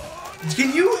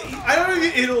 Can you? I don't know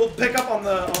if it'll pick up on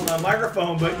the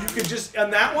microphone, but you could just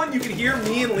on that one you can hear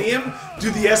me and Liam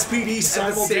do the SPD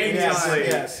simultaneously.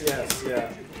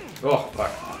 Yeah. Oh,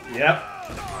 fuck. Yep,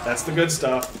 that's the good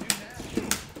stuff.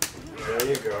 There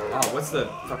you go. Oh, what's the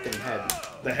fucking head?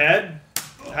 The head.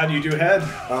 How do you do head?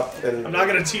 Up and I'm not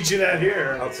gonna teach you that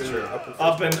here.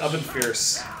 up and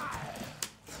fierce.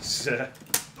 Shit.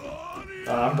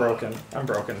 I'm broken. I'm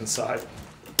broken inside.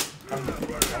 There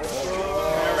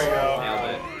we go. Nailed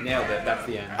it. Nailed it. That's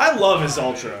the end. I love his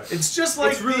ultra. It's just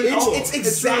like It's really cool. It's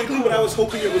exactly what I was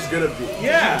hoping it was gonna be.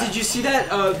 Yeah. Did you see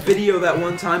that video that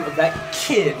one time of that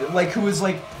kid, like who was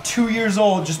like 2 years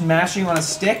old, just mashing on a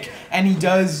stick, and he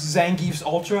does Zangief's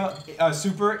Ultra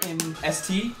Super in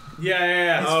ST?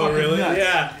 Yeah. It's Oh, fucking really? nuts.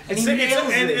 Yeah. And he nails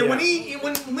it. And when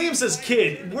Liam says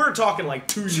kid, we're talking like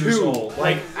 2 years old.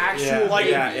 Like actual,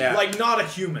 like not a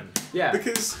human. Yeah.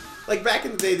 Because, like, back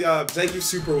in the day, Zangief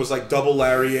Super was like double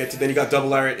lariat, then you got double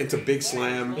lariat into Big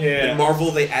Slam. Yeah. In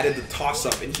Marvel, they added the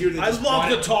toss-up, and here they I just love brought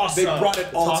the it- toss-up. They brought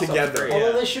it all toss-up's together. great.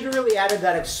 Although they should have really added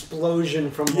that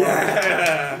explosion from Marvel.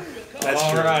 Yeah. That's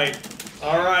All true. right.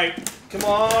 All right. Come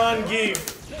on,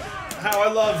 Geef. How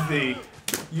I love thee,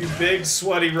 you big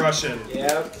sweaty Russian.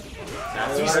 Yep.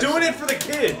 He's doing it for the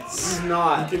kids. He's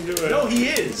not. You can do it. No, he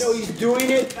is. No, he's doing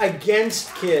it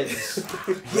against kids.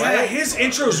 Yeah, his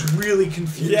intro's really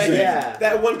confusing. Yeah, Yeah.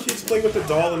 that one kid's playing with the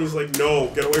doll, and he's like, "No,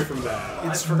 get away from that."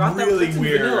 It's I forgot really that's in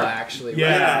weird. Vanilla, actually.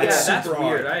 Yeah, right? it's that's super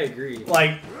weird. odd. I agree.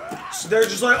 Like, so they're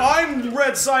just like, I'm the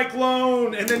Red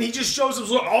Cyclone, and then he just shows up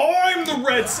like, I'm the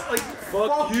Red Like,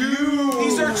 fuck you.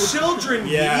 These are children,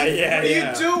 Yeah, Geef. yeah, What are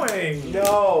yeah. you doing?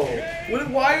 No.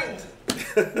 Why?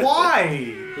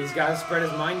 Why? He's got to spread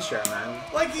his mind share, man.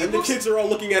 Like, he And the looks... kids are all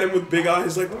looking at him with big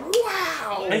eyes, like,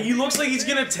 "Wow!" And he looks like he's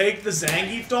gonna take the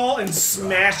Zangief doll and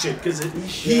smash it, because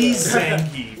he's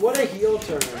Zangief. What a heel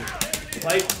turn.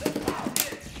 Like,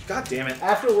 god damn it.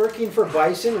 After working for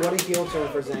Bison, what a heel turn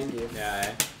for Zangief.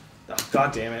 Yeah. Oh,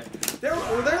 god damn it.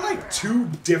 Were there like 2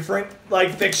 different,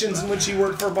 like, fictions in which he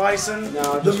worked for Bison?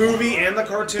 No, The just movie and the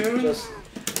cartoon?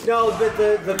 No, but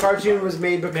the cartoon was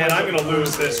made because Man, I'm of gonna the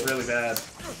lose this movie. really bad.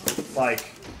 Like,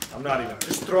 I'm not even.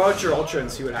 Just throw out your Ultra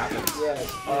and see what happens. Yes.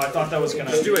 Oh, I thought that was gonna.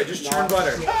 Just do it. Just churn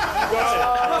butter.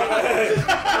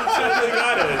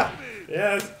 got it.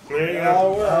 Yes, there you go.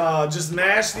 That'll work. Just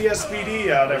mash the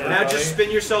SPD out, everybody. Now just spin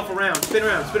yourself around. Spin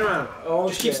around. Spin around. Oh,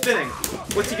 Just keep shit. spinning.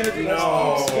 What's he gonna do?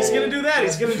 No. He's gonna do that.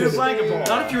 He's gonna do a blanket ball.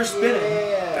 Not if you were spinning.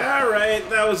 Yeah. All right,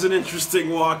 that was an interesting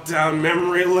walk down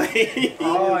memory lane.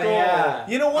 Oh, yeah.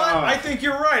 You know what? I think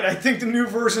you're right. I think the new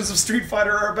versions of Street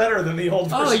Fighter are better than the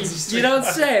old Oh, versions of Street you don't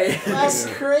Fighter. say. That's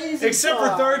crazy. Except for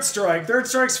talk. Third Strike. Third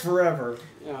Strike's forever.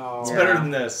 Oh. It's better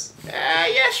than this. Yeah,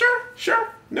 sure.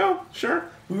 No, sure.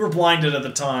 We were blinded at the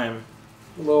time.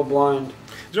 A little blind.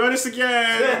 Join us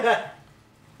again.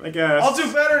 I guess. I'll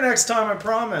do better next time, I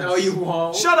promise. No, you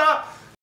won't. Shut up!